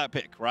is not that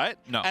pick, right?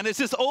 No. And it's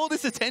just all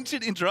this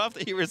attention in draft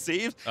that he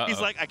received. He's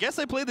like, I guess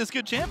I played this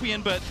good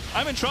champion, but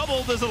I'm in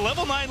trouble. There's a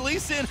level 9 Lee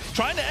Sin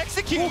trying to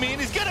execute me,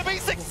 and he's going to be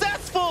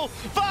successful.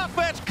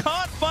 Farfetch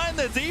can't find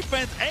the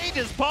defense.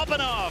 Aegis popping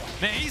off.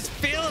 Man, he's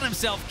feeling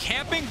himself,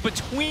 camping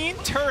between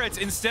turrets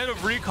instead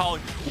of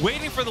recalling,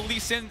 waiting for the Lee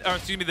Sin, or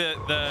excuse me,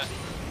 the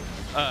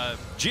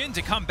Jhin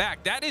to come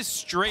back. That is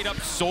straight up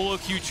solo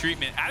queue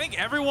treatment. I think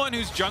everyone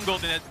who's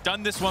jungled and has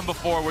done this one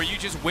before, where you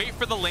just wait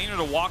for the laner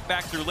to walk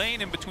back through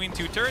lane in between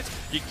 2 turrets,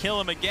 you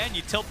kill him again,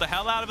 you tilt the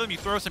hell out of him, you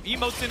throw some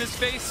emotes in his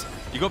face,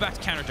 you go back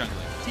to counter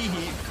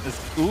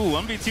jungling. Ooh,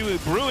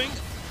 1v2 brewing.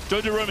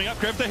 Jojo roaming up.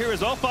 Grevthar here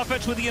as well.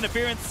 Farfetch with the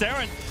interference.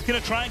 Serin going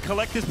to try and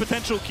collect his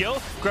potential kill.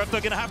 Grevthar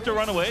going to have to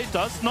run away.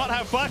 Does not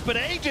have flash, but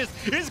Aegis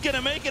is going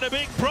to make it a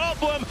big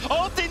problem.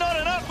 Ulti not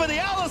enough for the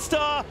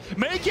Alistar.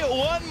 Make it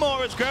 1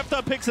 more as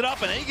Grevthar picks it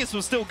up, and Aegis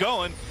was still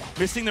going.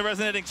 Missing the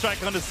resonating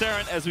strike onto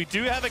Serin as we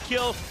do have a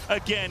kill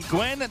again.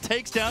 Gwen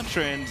takes down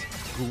Trynd.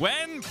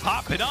 Gwen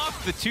popping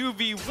off the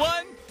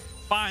 2v1.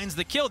 Finds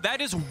the kill. That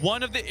is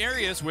one of the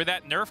areas where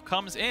that nerf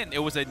comes in. It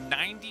was a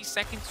 90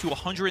 seconds to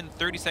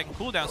 130 second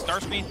cooldown.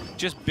 StarScreen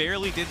just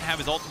barely didn't have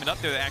his ultimate up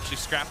there that actually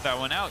scrapped that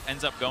one out.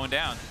 Ends up going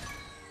down.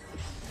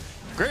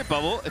 Great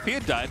bubble. If he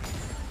had died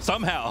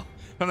somehow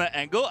from that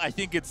angle, I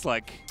think it's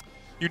like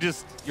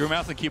your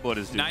mouse and keyboard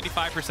is doomed.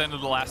 95% of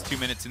the last 2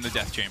 minutes in the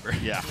death chamber.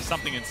 Yeah.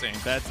 Something insane.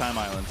 Bad time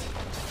island.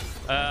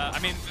 I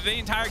mean, the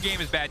entire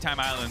game is bad time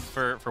island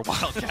for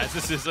Wildcats.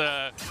 This is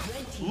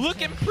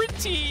looking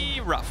pretty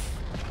rough.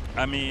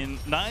 I mean,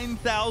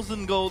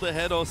 9,000 gold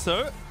ahead or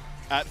so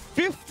at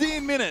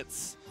 15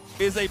 minutes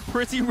is a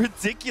pretty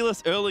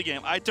ridiculous early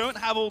game. I don't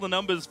have all the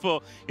numbers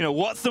for, you know,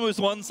 what's the most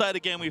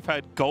one-sided game we've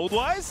had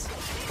gold-wise,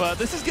 but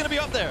this is going to be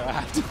up there, I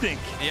have to think.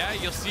 Yeah,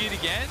 you'll see it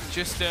again.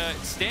 Just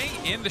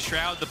staying in the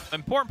Shroud. The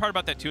important part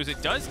about that, too, is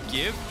it does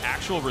give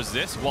actual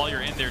resist while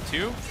you're in there,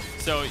 too.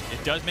 So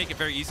it does make it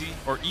very easy,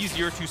 or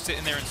easier to sit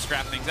in there and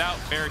scrap things out.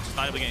 Ferret just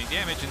not able to get any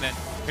damage, and then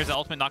here's the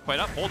ultimate not quite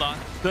up. Hold on.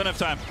 Don't have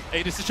time.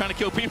 Aegis is trying to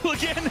kill people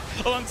again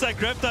alongside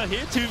Grevthar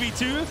here,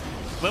 2v2.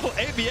 Level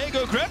 8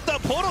 Viego,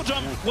 Grevthar portal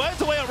jump,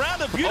 works away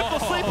around a beautiful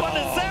sleep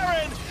under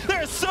Serin.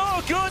 They're so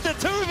good, the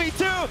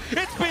 2v2.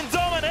 It's been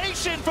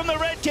domination from the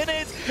Red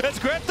Canids as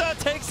Grevthar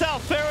takes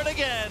out Ferret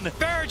again.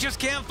 Ferret just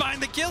can't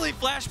find the kill. He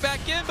flashed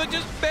back in, but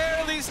just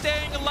barely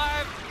staying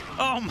alive.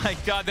 Oh my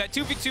god, that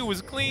 2v2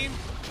 was clean.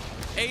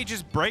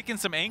 Aegis breaking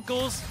some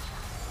ankles.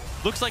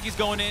 Looks like he's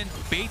going in,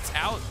 baits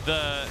out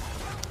the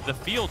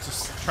field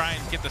to try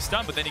and get the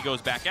stun, but then he goes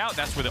back out.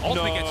 That's where the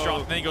ultimate gets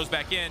dropped, and then he goes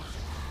back in.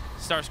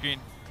 StarScreen.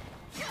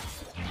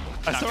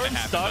 I saw him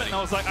start it, and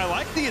I was like, I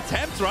like the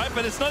attempt, right?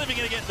 But it's not even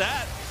going to get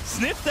that.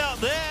 Sniffed out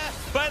there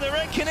by the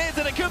Red Canids,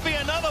 and it could be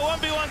another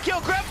 1v1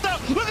 kill. Grevthar,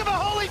 looking for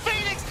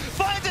HolyPhoenix,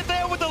 finds it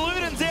there with the Loot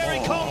and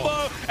Zeri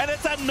combo, and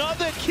it's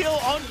another kill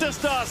onto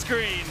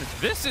StarScreen.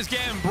 This is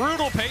getting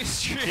brutal,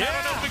 Pastry. Yeah. I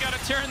don't know if we got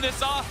to turn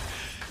this off.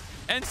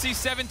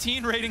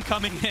 NC-17 rating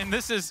coming in.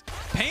 This is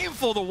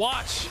painful to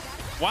watch.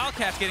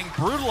 Wildcats getting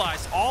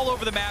brutalized all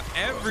over the map,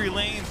 every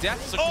lane,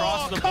 deaths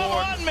across the board. Come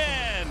on,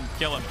 man!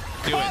 Kill him.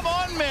 Come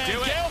on, man!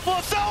 Do it.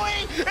 Careful,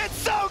 Zoe! It's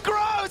so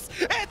gross!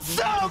 It's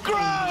so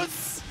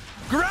gross!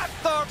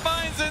 Grevthar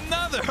finds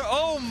another.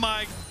 Oh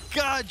my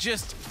god,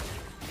 just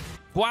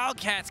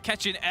Wildcats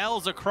catching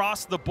L's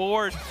across the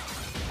board.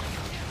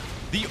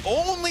 The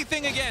only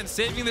thing, again,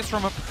 saving this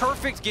from a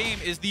perfect game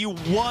is the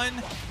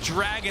one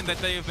dragon that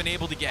they have been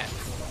able to get.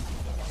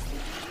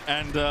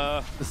 And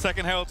the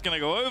second Herald's going to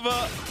go over.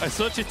 I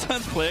saw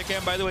Chitan's player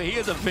cam, by the way. He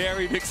has a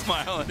very big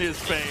smile on his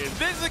face.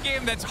 This is a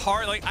game that's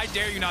hard. Like, I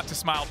dare you not to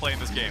smile playing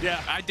this game.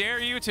 Yeah. I dare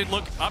you to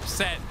look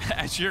upset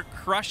as you're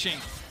crushing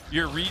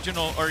your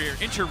regional, or your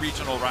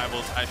inter-regional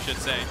rivals, I should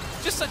say.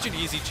 Just such an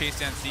easy chase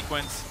down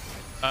sequence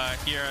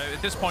here.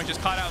 At this point, just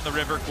caught out in the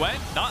river. Gwen,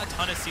 not a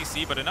ton of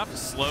CC, but enough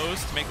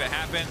slows to make that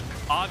happen.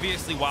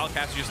 Obviously,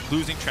 Wildcats are just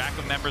losing track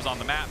of members on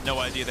the map. No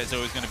idea that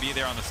Zoe's going to be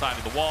there on the side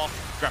of the wall.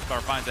 Grevthar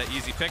finds that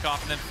easy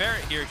pick-off, and then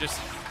Ferret here just,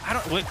 I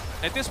don't,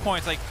 at this point,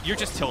 it's like, you're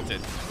just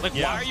tilted. Like,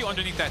 why are you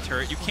underneath that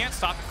turret? You can't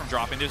stop it from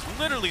dropping. There's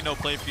literally no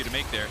play for you to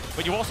make there,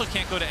 but you also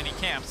can't go to any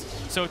camps.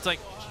 So it's like,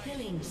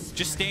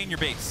 just stay in your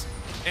base.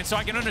 And so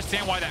I can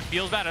understand why that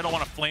feels bad. I don't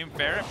want to flame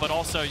Ferret, but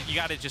also you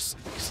got to just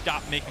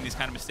stop making these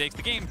kind of mistakes.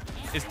 The game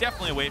is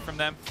definitely away from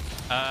them.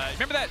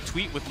 Remember that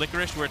tweet with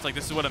Licorice where it's like,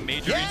 this is what a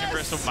major region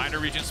versus a minor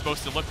region is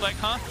supposed to look like,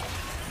 huh?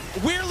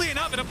 Weirdly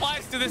enough, it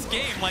applies to this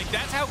game. Like,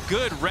 that's how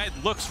good Red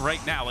looks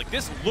right now. Like,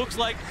 this looks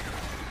like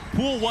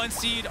Pool 1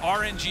 seed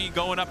RNG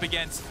going up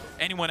against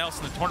anyone else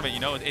in the tournament. You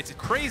know, it's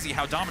crazy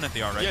how dominant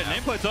they are right now. Yeah,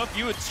 nameplates off,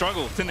 you would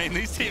struggle to name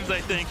these teams, I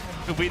think,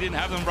 if we didn't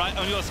have them right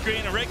on your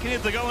screen. And Red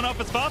Canids are going up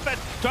as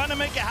Farfetch, trying to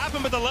make it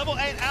happen, but the level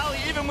 8 alley,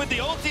 even with the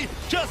ulti,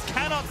 just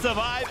cannot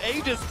survive.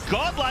 Aegis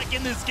godlike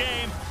in this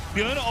game.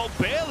 Leona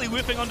barely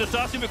whiffing onto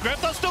StarScreen, but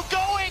Grevthar still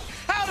going!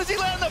 How does he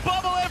land the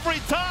bubble every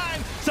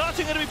time?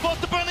 StarScreen going to be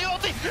forced to burn the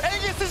ulti.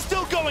 Aegis is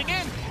still going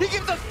in. He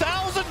gives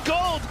 1,000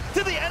 gold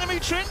to the enemy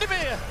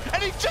Tryndamere,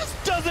 and he just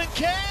doesn't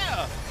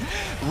care.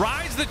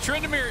 Rides the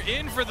Tryndamere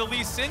in for the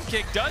Lee Sin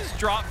kick, does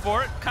drop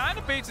for it. Kind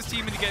of baits his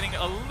team into getting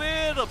a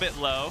little bit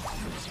low.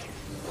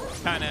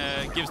 Kind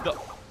of gives the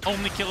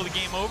only kill of the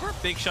game over.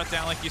 Big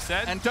shutdown, like you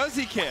said. And does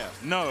he care?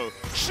 No.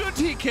 Should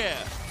he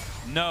care?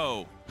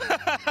 No.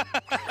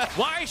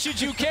 Why should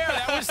you care?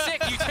 That was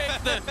sick. You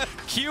take the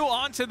Q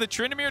onto the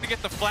Tryndamere to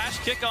get the flash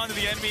kick onto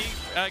the enemy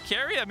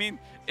carry. I mean,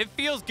 it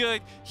feels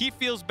good. He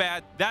feels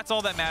bad. That's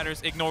all that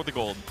matters. Ignore the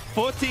gold.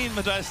 14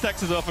 Magi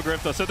stacks is off for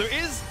Grevthar, so there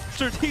is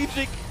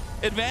strategic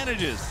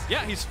advantages.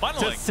 Yeah, he's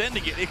funneling. Just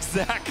sending it,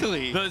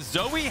 exactly. The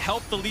Zoe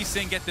helped the Lee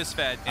Sin get this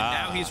fed, and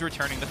now he's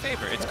returning the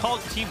favor. It's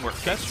called teamwork.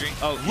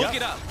 Look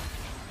it up.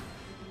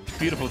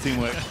 Beautiful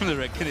teamwork from the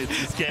Red Canids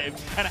this game.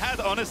 And it has,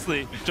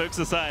 honestly, jokes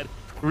aside,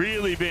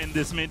 really been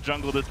this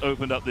mid-jungle that's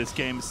opened up this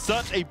game.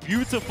 Such a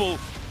beautiful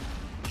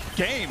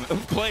game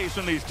of plays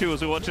from these two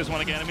as we watch this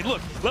one again. I mean,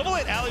 look, level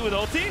 8 alley with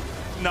ulti?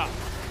 Nah,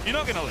 you're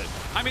not going to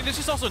live. I mean, there's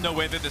just also no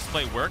way that this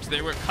play works.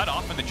 They were cut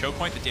off in the choke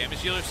point, the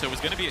damage dealer, so it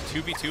was going to be a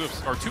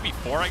 2v2, or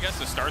 2v4, I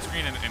guess, of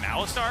StarScreen and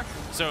Alistar.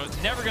 So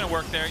it's never going to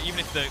work there, even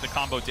if the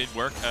combo did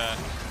work.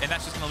 And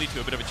that's just going to lead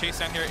to a bit of a chase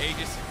down here.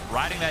 Aegis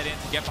riding that in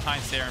to get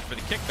behind Serin for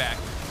the kickback.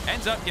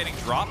 Ends up getting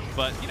dropped,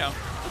 but, you know,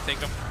 we'll take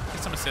them.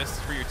 Get some assists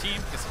for your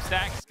team, get some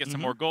stacks, get some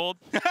more gold.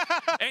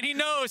 And he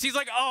knows, he's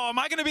like, oh, am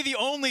I going to be the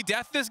only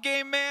death this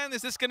game, man?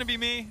 Is this going to be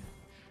me?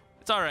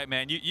 It's all right,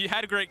 man. You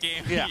had a great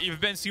game. Yeah. You've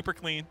been super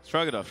clean.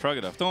 Shrug it off, shrug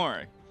it off. Don't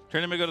worry.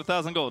 Tryndamere got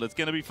 1,000 gold. It's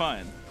going to be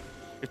fine.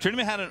 If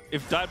Tryndamere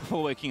if died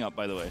before waking up,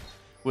 by the way,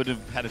 would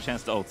have had a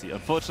chance to ulti.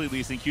 Unfortunately,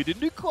 Lee Sin Q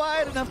didn't do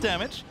quite enough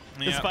damage,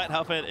 despite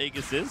how bad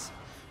Aegis is.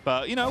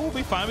 But, you know, we'll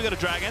be fine. We got a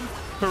dragon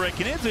for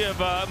Canids. We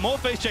have more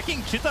face checking.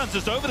 Chitan's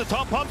just over the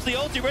top, pops the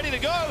ulti, ready to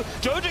go.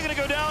 Jojo gonna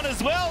go down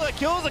as well. The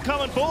kills are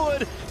coming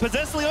forward.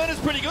 Possess Leona's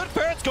pretty good.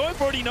 Ferret's going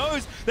for it. He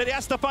knows that he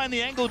has to find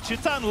the angle.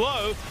 Chitan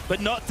low, but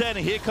not dead.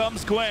 And here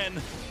comes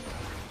Gwen.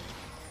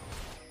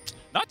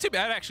 Not too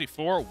bad, actually,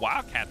 for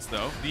Wildcats,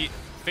 though. The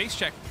face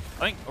check,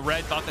 I think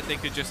Red thought that they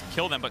could just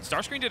kill them, but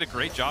StarScreen did a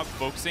great job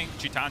focusing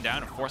Chitan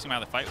down and forcing him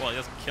out of the fight while he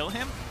doesn't kill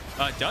him.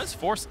 Does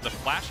force the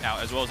flash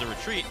out as well as a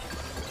retreat.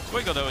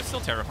 Guigo, though, is still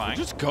terrifying.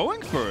 Just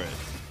going for it.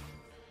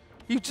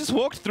 He just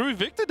walked through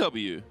Viktor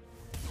W.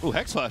 Ooh,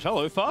 Hex Flash.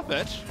 Hello,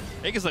 Farfetch.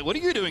 Aegis like, what are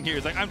you doing here?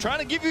 He's like, I'm trying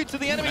to give you to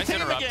the enemy Nice team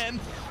interrupt. again.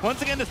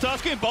 Once again, the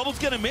StarScreen bubble's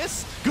gonna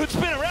miss. Good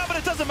spin around, but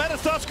it doesn't matter.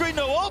 StarScreen,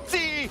 no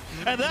ulti.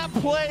 And that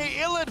play,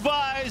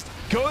 ill-advised,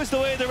 goes the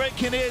way of the Red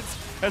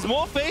Canids. As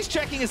more face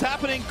checking is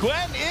happening,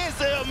 Gwen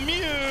is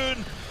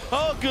immune.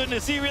 Oh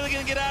goodness, he really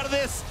gonna get out of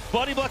this?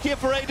 Body block here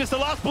for Aegis. The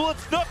last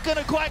bullet's not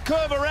gonna quite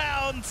curve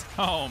around.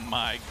 Oh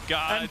my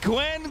god. And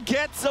Gwen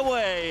gets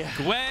away.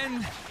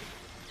 Gwen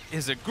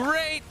is a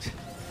great...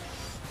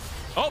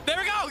 Oh, there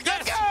we go!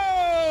 Yes! Let's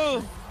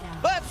go!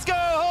 Let's go,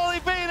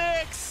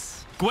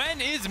 HolyPhoenix! Gwen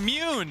is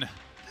immune.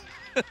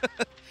 Does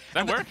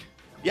that work?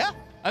 Yeah,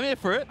 I'm here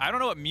for it. I don't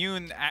know what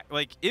immune,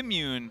 like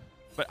immune,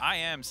 but I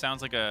am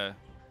sounds like a,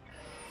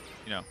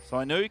 you know. So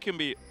I know you can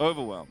be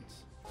overwhelmed.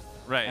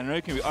 Right. And I know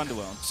you can be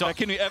underwhelmed. So but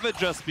can you ever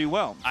just be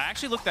whelmed? I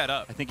actually looked that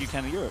up. I think you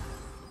can in Europe.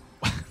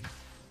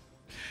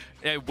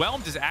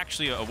 Whelmed is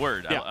actually a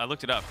word. Yeah. I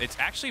looked it up. It's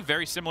actually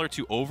very similar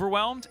to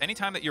overwhelmed.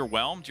 Anytime that you're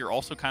whelmed, you're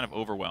also kind of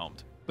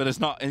overwhelmed. But it's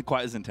not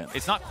quite as intense.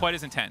 It's not quite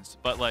as intense,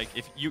 but like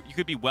if you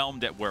could be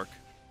whelmed at work.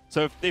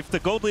 So if the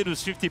gold lead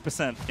was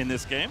 50% in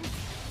this game,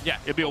 yeah,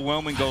 it'd be a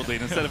whelming gold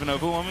lead instead of an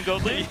overwhelming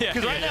gold lead.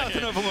 Because right now it's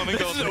an overwhelming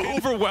gold lead. This is an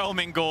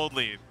overwhelming gold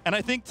lead. And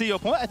I think to your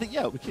point, I think,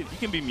 yeah, you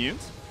can be mute.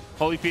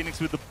 HolyPhoenix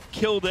with the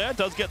kill there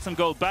does get some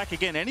gold back.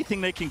 Again,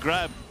 anything they can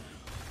grab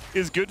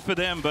is good for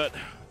them, but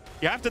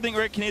you have to think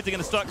Red Canids are going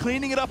to start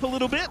cleaning it up a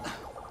little bit.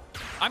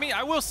 I mean,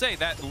 I will say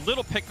that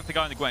little pick that they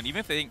got into Gwen, even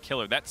if they didn't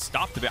kill her, that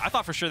stopped the bit. I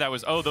thought for sure that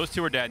was, oh, those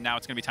two are dead. Now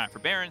it's going to be time for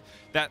Baron.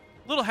 That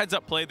little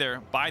heads-up play there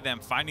by them,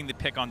 finding the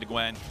pick onto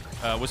Gwen,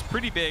 was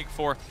pretty big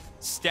for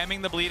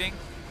stemming the bleeding.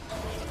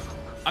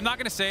 I'm not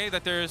going to say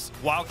that there's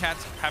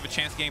Wildcats have a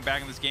chance getting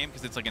back in this game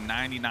because it's like a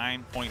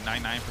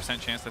 99.99%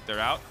 chance that they're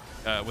out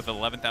with an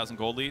 11,000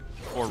 gold lead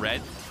for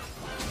Red.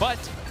 But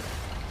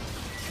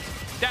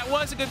that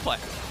was a good play.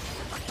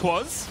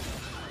 Twas.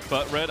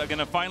 But Red are going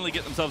to finally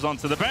get themselves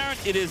onto the Baron.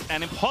 It is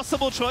an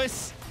impossible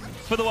choice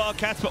for the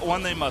Wildcats, but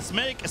one they must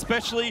make,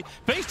 especially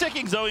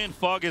face-checking Zoe and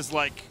Fog is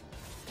like...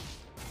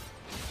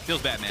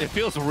 Feels bad, man. It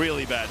feels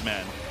really bad,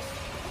 man.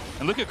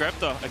 And look at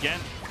Grevthar, again,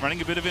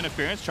 running a bit of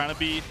interference, trying to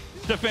be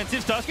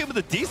defensive. StarScreen with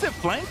a decent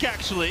flank,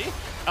 actually.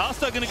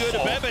 Alistar going to go to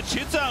bed, but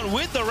Chitan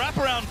with the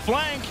wraparound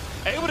flank,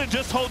 able to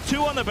just hold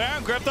two on the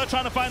Baron. Grevthar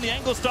trying to find the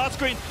angle.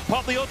 StarScreen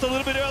pop the ult a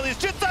little bit early.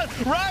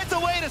 Chitan rides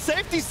away to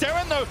safety.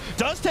 Serin, though,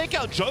 does take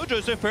out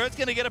Jojo, so Ferret's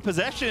going to get a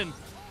possession.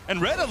 And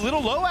Red a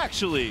little low,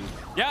 actually.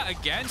 Yeah,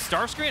 again,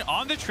 StarScreen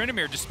on the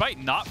Tryndamere,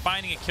 despite not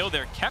finding a kill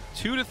there, kept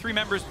 2 to 3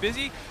 members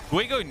busy.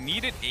 Guigo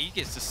needed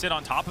Aegis to sit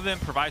on top of him,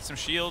 provide some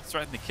shields,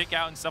 threaten to kick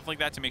out and stuff like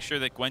that to make sure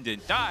that Gwen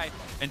didn't die.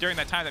 And during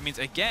that time, that means,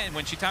 again,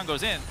 when Chitan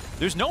goes in,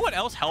 there's no one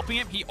else helping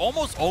him. He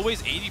almost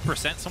always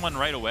 80% someone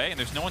right away, and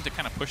there's no one to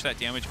kind of push that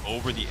damage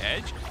over the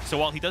edge. So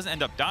while he doesn't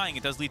end up dying,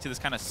 it does lead to this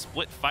kind of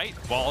split fight,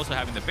 while also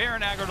having the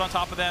Baron aggroed on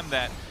top of them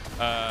that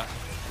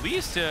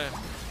leads to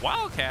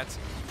Wildcats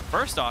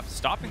first off,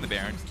 stopping the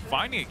Baron,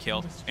 finding a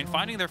kill, and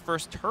finding their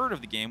first turret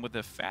of the game with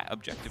a fat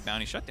objective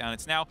bounty shutdown.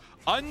 It's now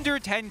under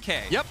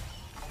 10K. Yep.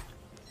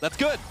 That's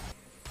good.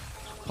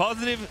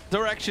 Positive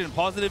direction,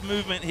 positive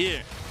movement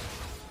here.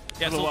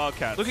 Yeah, for the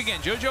Wildcats. Look again,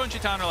 Jojo and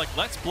Chitan are like,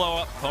 let's blow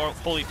up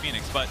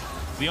HolyPhoenix, but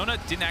Leona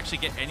didn't actually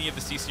get any of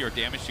the CC or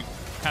damage to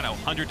kind of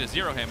 100 to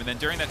 0 him, and then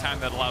during that time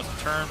that allows a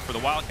turn for the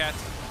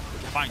Wildcats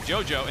to find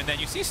Jojo, and then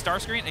you see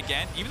StarScreen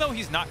again, even though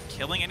he's not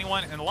killing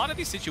anyone, in a lot of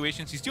these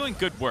situations, he's doing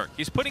good work.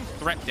 He's putting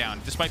threat down,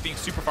 despite being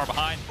super far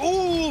behind.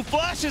 Ooh,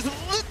 Flash is a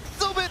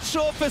little bit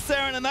short for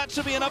Serin, and that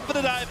should be enough for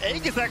the dive.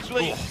 Aegis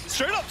actually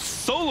straight up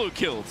solo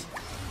killed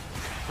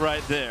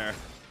right there.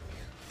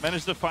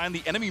 Managed to find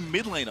the enemy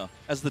mid laner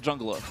as the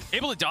jungler.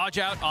 Able to dodge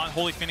out on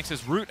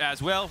HolyPhoenix's route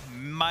as well.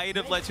 Might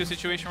have led to a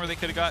situation where they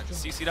could have got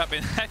CC'd up.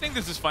 And I think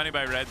this is funny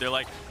by Red. They're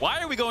like, why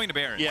are we going to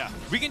Baron? Yeah.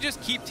 We can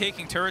just keep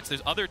taking turrets.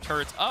 There's other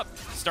turrets up.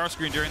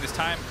 StarScreen during this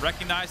time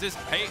recognizes,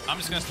 hey, I'm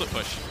just going to split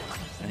push.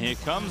 And here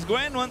comes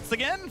Gwen once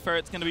again.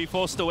 Ferret's going to be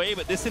forced away,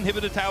 but this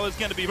inhibitor tower is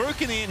going to be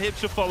broken. The inhib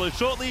should follow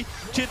shortly.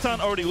 Chitan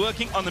already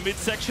working on the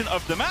midsection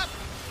of the map,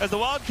 as the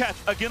Wildcats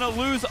are going to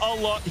lose a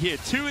lot here.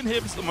 2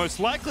 inhibs, most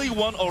likely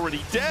 1 already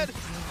dead.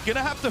 Going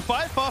to have to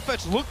fight.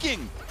 Farfetch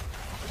looking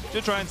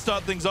to try and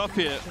start things off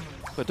here,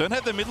 but don't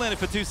have the mid laner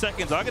for 2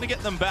 seconds. I'm going to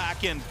get them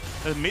back, and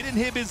the mid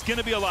inhib is going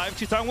to be alive.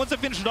 Chitan wants to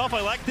finish it off.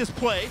 I like this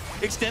play.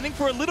 Extending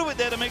for a little bit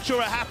there to make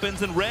sure it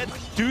happens, and Red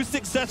do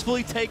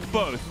successfully take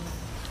both.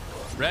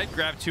 Red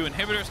grabbed 2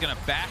 inhibitors, going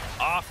to back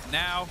off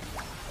now.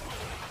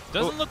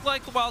 Doesn't look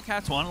like the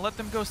Wildcats want to let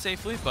them go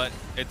safely, but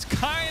it's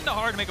kind of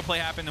hard to make a play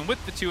happen. And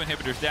with the 2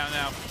 inhibitors down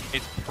now,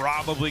 it's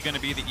probably going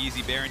to be the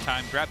easy Baron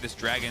time. Grab this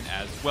dragon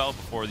as well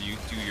before you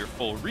do your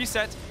full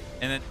reset.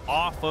 And then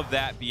off of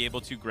that, be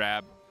able to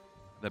grab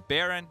the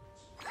Baron.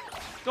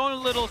 Going a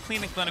little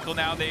clean and clinical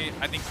now. They,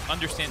 I think,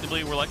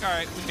 understandably, were like, all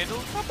right, we made a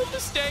couple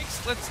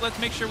mistakes. Let's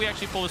make sure we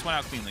actually pull this one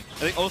out cleanly. I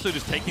think also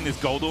just taking this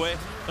gold away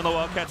from the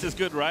Wildcats is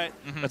good, right?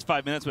 That's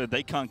 5 minutes where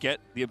they can't get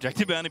the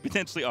objective bounty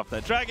potentially off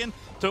that dragon.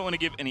 Don't want to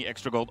give any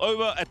extra gold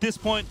over. At this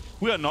point,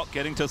 we are not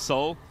getting to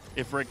Seoul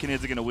if Red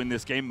Canids are going to win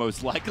this game,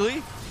 most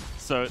likely.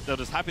 So they're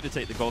just happy to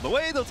take the gold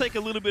away. They'll take a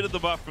little bit of the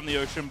buff from the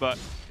ocean, but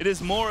it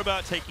is more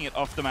about taking it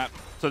off the map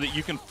so that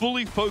you can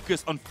fully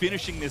focus on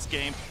finishing this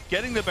game,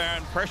 getting the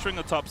Baron, pressuring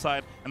the top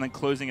side, and then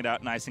closing it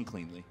out nice and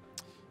cleanly.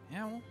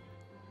 Yeah, well,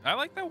 I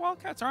like that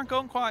Wildcats aren't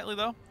going quietly,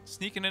 though.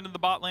 Sneaking into the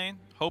bot lane,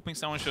 hoping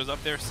someone shows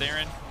up there.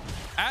 Serin,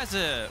 as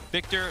a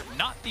Viktor,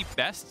 not the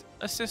best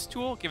assist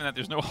tool, given that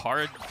there's no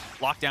hard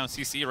lockdown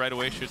CC right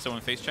away should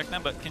someone face check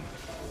them, but can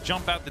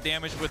jump out the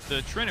damage with the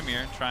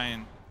Tryndamere and try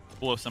and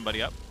blow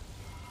somebody up.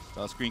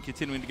 StarScreen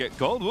continuing to get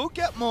gold. We'll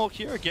get more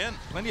here again.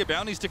 Plenty of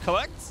bounties to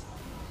collect.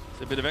 It's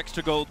a bit of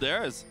extra gold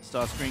there as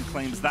StarScreen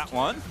claims that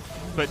one.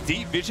 But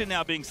deep vision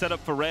now being set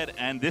up for red,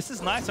 and this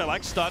is nice. I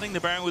like starting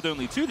the Baron with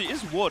only 2. There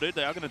is warded.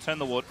 They are going to turn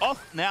the ward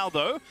off now,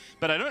 though.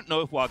 But I don't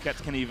know if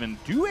Wildcats can even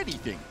do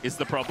anything, is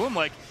the problem.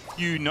 Like,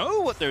 you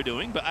know what they're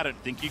doing, but I don't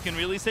think you can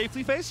really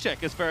safely face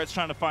check as Ferret's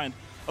trying to find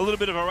a little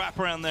bit of a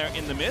wraparound there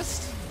in the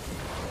mist.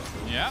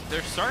 Yeah,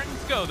 they're starting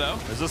to go, though.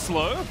 There's a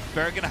slow.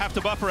 Ferret going to have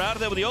to buffer out of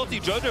there with the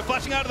ulti. Jojo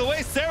flashing out of the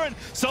way. Serin,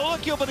 solo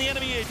kill for the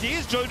enemy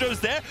ADs. Jojo's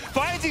there.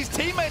 Finds his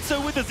teammates, so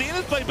with the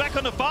Zenith play back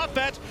on the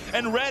Farfetch,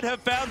 and Red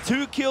have found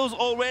 2 kills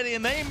already,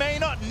 and they may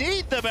not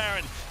need the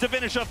Baron to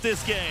finish off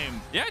this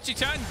game. Yeah,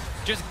 Jhin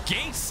just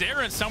ganked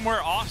Serin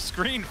somewhere off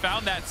screen,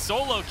 found that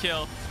solo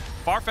kill.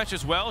 Farfetch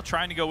as well,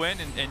 trying to go in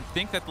and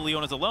think that the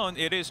Leona's alone.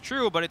 It is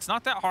true, but it's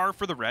not that hard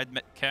for the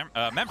Red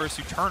members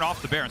to turn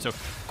off the Baron. So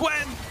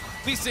Gwen,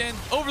 Lee Sin,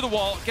 over the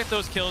wall, get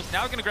those kills.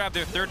 Now going to grab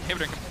their 3rd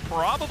inhibitor and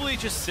probably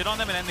just sit on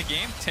them and end the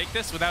game. Take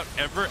this without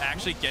ever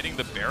actually getting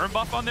the Baron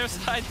buff on their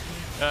side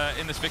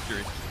in this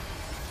victory.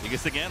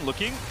 Aegis again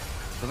looking.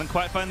 Doesn't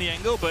quite find the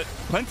angle, but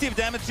plenty of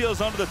damage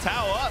deals onto the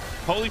tower.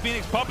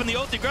 HolyPhoenix popping the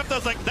ulti.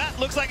 Grevthar's like, that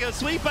looks like a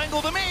sweep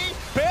angle to me.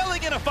 Barely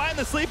going to find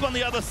the sleep on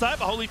the other side,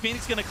 but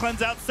HolyPhoenix going to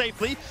cleanse out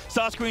safely.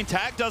 StarScreen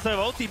tag does have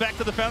ulti back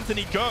to the fountain.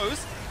 He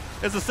goes.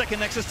 As the 2nd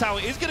Nexus tower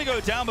is going to go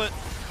down, but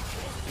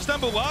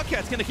Stumble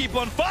Wildcats going to keep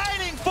on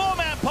fighting.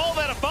 4-man pole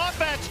there to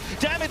Farfetch.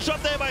 Damage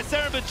shot there by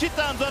Serin, but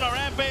Chitan's on a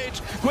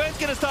rampage. Gwen's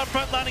going to start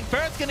frontlining.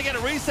 Ferret's going to get a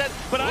reset,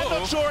 but I'm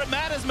not sure it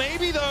matters.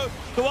 Maybe, though,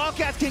 the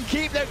Wildcats can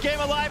keep their game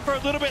alive for a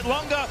little bit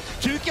longer.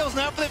 2 kills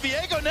now for the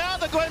Viego. Now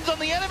the Gwen's on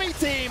the enemy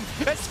team,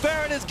 as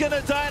Ferret is going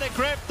to die to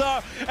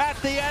Grevthar at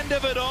the end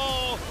of it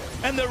all.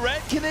 And the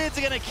Red Canids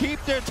are going to keep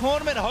their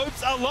tournament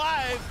hopes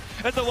alive,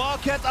 as the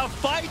Wildcats are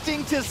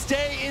fighting to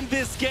stay in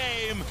this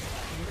game.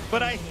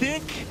 But I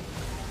think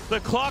the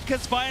clock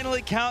has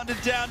finally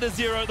counted down to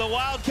 0. The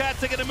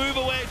Wildcats are going to move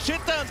away.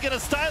 Chitan's going to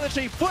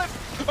stylishly flip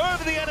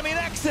over the enemy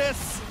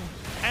Nexus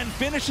and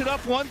finish it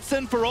up once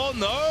and for all.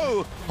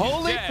 No!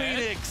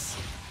 HolyPhoenix!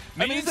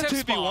 I mean, it's a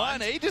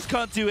 2v1. Aegis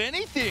can't do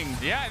anything.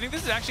 Yeah, I think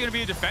this is actually going to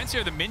be a defense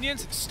here. The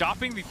minions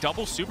stopping the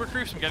double super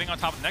creeps from getting on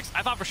top of the next.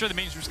 I thought for sure the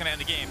minions were just going to end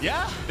the game.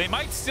 Yeah. They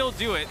might still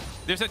do it.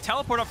 There's a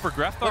teleport up for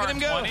Grevthar. Look at him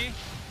go.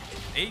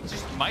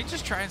 Aegis might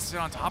just try and sit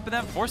on top of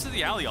them. Forces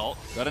the alley ult.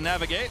 Got to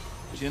navigate.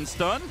 Jhin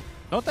stun.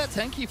 Not that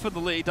tanky for the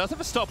lead. Does have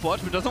a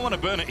stopwatch, but doesn't want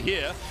to burn it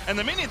here. And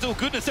the minions, oh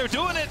goodness, they're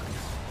doing it.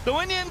 The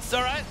minions,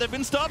 all right, they've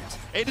been stopped.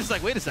 Aegis is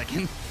like, wait a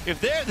second.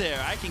 If they're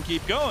there, I can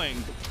keep going.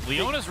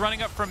 Leona's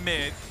running up from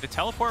mid. The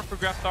teleport for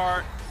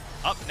Grevthar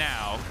up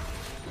now.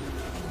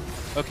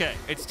 Okay.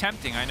 It's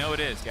tempting. I know it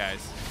is,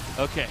 guys.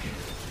 Okay.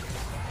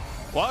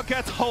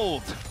 Wildcats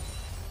hold.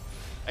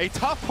 A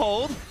tough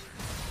hold.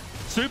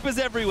 Supers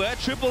everywhere.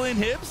 Triple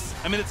inhibs.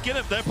 I mean, it's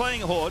gonna. They're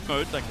playing horde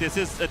mode. Like this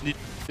is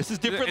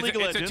different League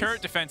of Legends. It's a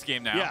turret defense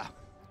game now. Yeah.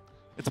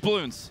 It's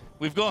balloons.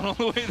 We've gone all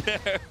the way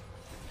there.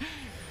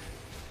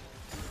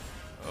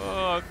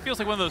 Oh, it feels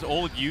like one of those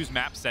old used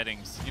map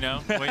settings, you know?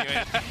 when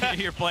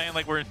you're playing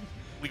like where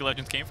League of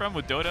Legends came from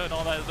with Dota and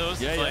all that.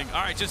 Those. Yeah, it's like,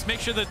 all right, just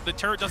make sure that the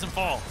turret doesn't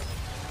fall.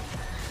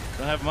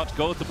 Don't have much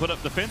gold to put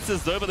up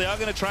defenses though, but they are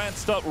going to try and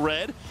stop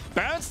red.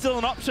 Baron's still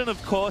an option,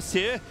 of course,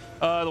 here.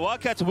 The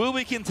Wildcats will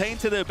be contained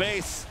to their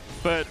base,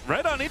 but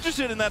red aren't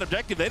interested in that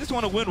objective. They just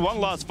want to win one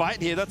last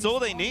fight here. That's all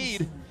they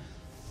need.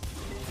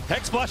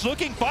 Hex Flash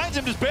looking, finds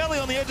him just barely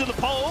on the edge of the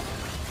pole.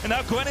 And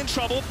now Gwen in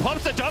trouble,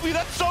 pops a W.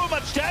 That's so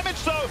much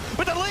damage though,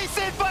 but the Lee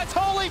Sin finds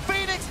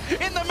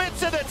HolyPhoenix in the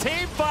midst of the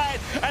team fight,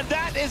 and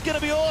that is going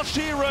to be all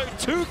she wrote.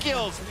 2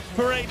 kills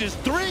for Aegis,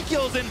 3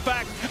 kills in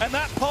fact, and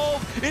that pole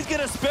is going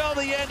to spell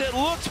the end. It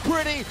looks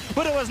pretty,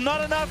 but it was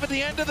not enough at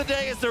the end of the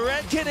day as the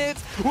Red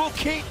Canids will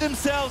keep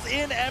themselves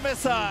in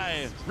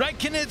MSI. Red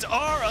Canids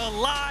are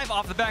alive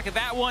off the back of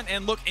that one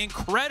and look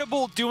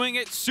incredible doing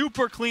it.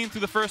 Super clean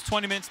through the first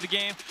 20 minutes of the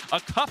game. A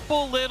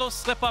couple little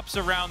slip-ups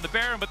around the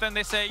Baron, but then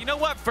they say, you know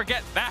what,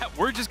 forget that.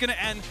 We're just going to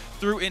end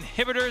through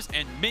inhibitors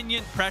and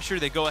minion pressure.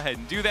 They go ahead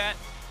and do that.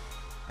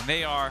 And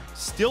they are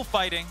still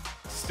fighting,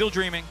 still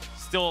dreaming,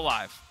 still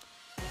alive.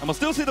 And we'll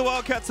still see the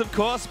Wildcats, of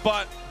course,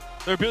 but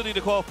their ability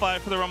to qualify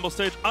for the Rumble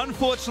stage,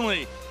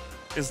 unfortunately,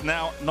 is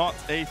now not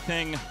a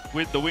thing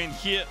with the win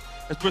here.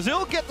 As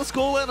Brazil get the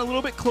scoreline a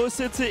little bit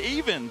closer to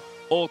even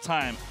all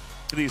time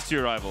for these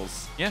two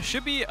rivals. Yeah,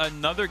 should be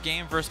another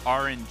game versus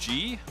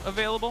RNG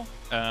available.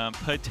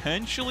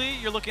 Potentially,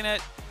 you're looking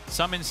at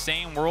some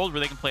insane world where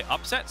they can play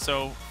upset.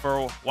 So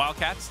for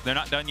Wildcats, they're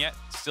not done yet.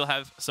 Still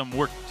have some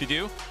work to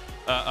do.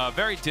 A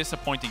very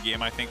disappointing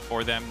game, I think,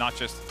 for them. Not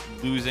just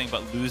losing,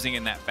 but losing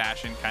in that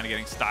fashion, kind of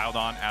getting styled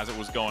on as it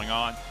was going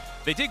on.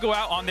 They did go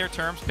out on their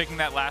terms, picking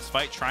that last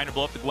fight, trying to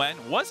blow up the Gwen.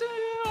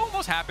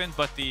 Almost happened,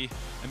 but the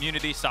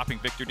immunity stopping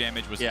Viktor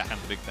damage was kind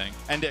of the big thing.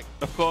 And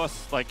of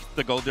course, like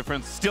the goal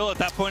difference, still at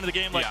that point of the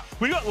game, like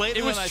we got later.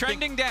 It was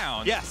trending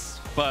down. Yes,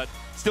 but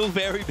still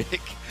very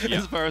big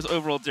as far as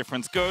overall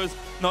difference goes.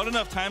 Not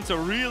enough time to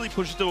really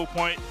push it to a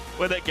point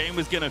where that game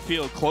was going to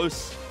feel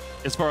close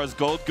as far as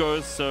gold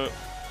goes. So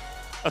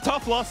a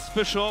tough loss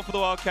for sure for the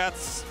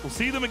Wildcats. We'll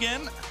see them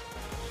again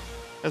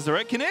as the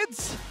Red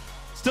Canids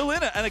still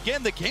in it. And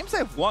again, the games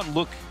they've won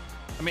look,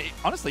 I mean,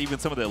 honestly, even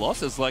some of their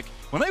losses, like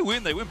when they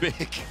win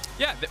big.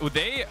 Yeah,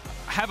 they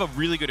have a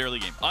really good early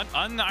game.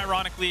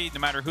 Unironically, no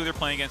matter who they're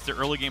playing against, their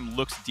early game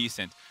looks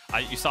decent.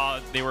 You saw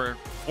they were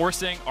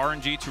forcing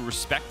RNG to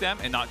respect them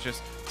and not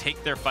just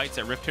take their fights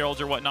at Rift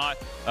Heralds or whatnot.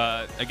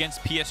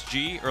 Against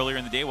PSG earlier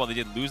in the day, while they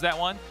did lose that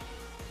one,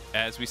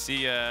 as we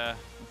see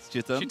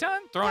Jhin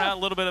throwing out a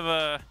little bit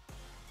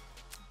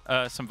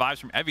of some vibes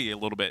from Evie a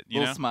little bit, you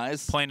know,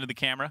 smize playing to the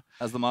camera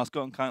as the mask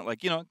on, kind of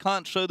like, you know,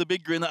 can't show the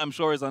big grin that I'm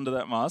sure is under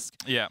that mask.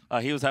 Yeah,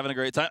 he was having a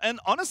great time, and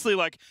honestly,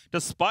 like,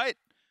 despite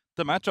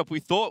the matchup we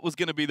thought was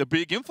going to be the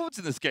big influence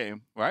in this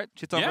game, right?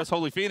 Jhin versus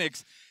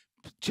HolyPhoenix.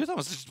 Jhin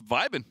was just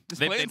vibing.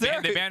 They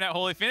banned out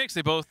HolyPhoenix.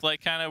 They both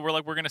like kind of were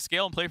like, we're going to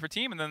scale and play for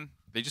team, and then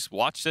they just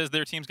watched as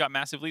their teams got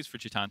massive leads for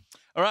Jhin.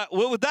 All right,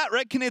 well, with that,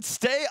 Red Canids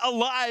stay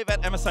alive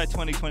at MSI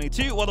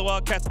 2022, while the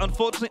Wildcats,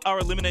 unfortunately, are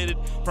eliminated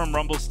from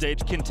Rumble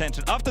stage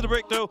contention. After the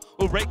break, though,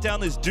 we'll break down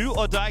this do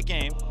or die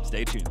game.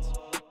 Stay tuned.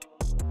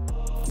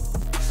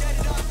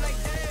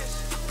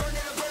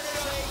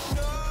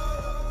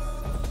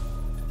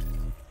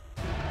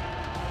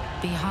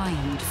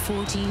 Behind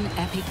 14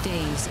 epic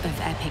days of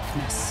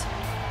epicness.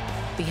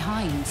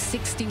 Behind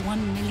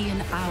 61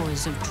 million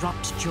hours of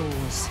dropped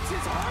jaws.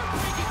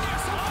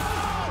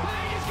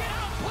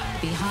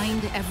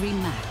 Behind every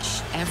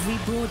match, every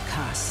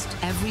broadcast,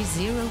 every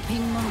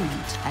zero-ping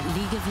moment at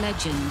League of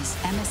Legends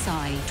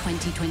MSI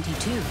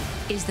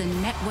 2022 is the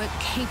network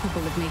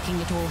capable of making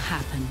it all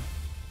happen.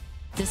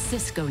 The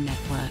Cisco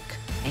Network,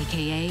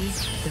 aka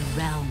The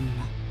Realm.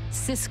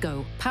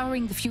 Cisco,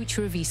 powering the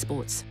future of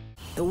esports.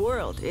 The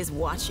world is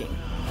watching.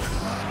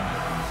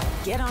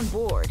 Get on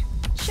board.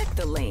 Check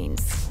the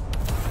lanes.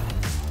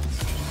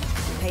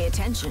 Pay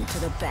attention to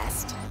the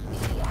best.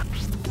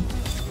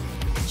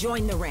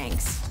 Join the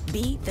ranks.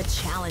 Be the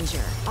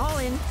challenger. All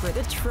in for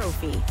the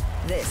trophy.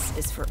 This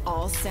is for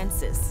all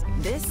senses.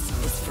 This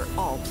is for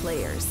all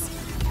players.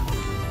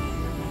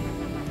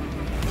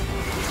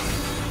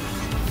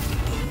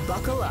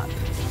 Buckle up.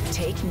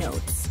 Take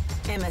notes.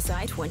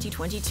 MSI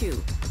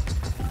 2022.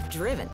 Driven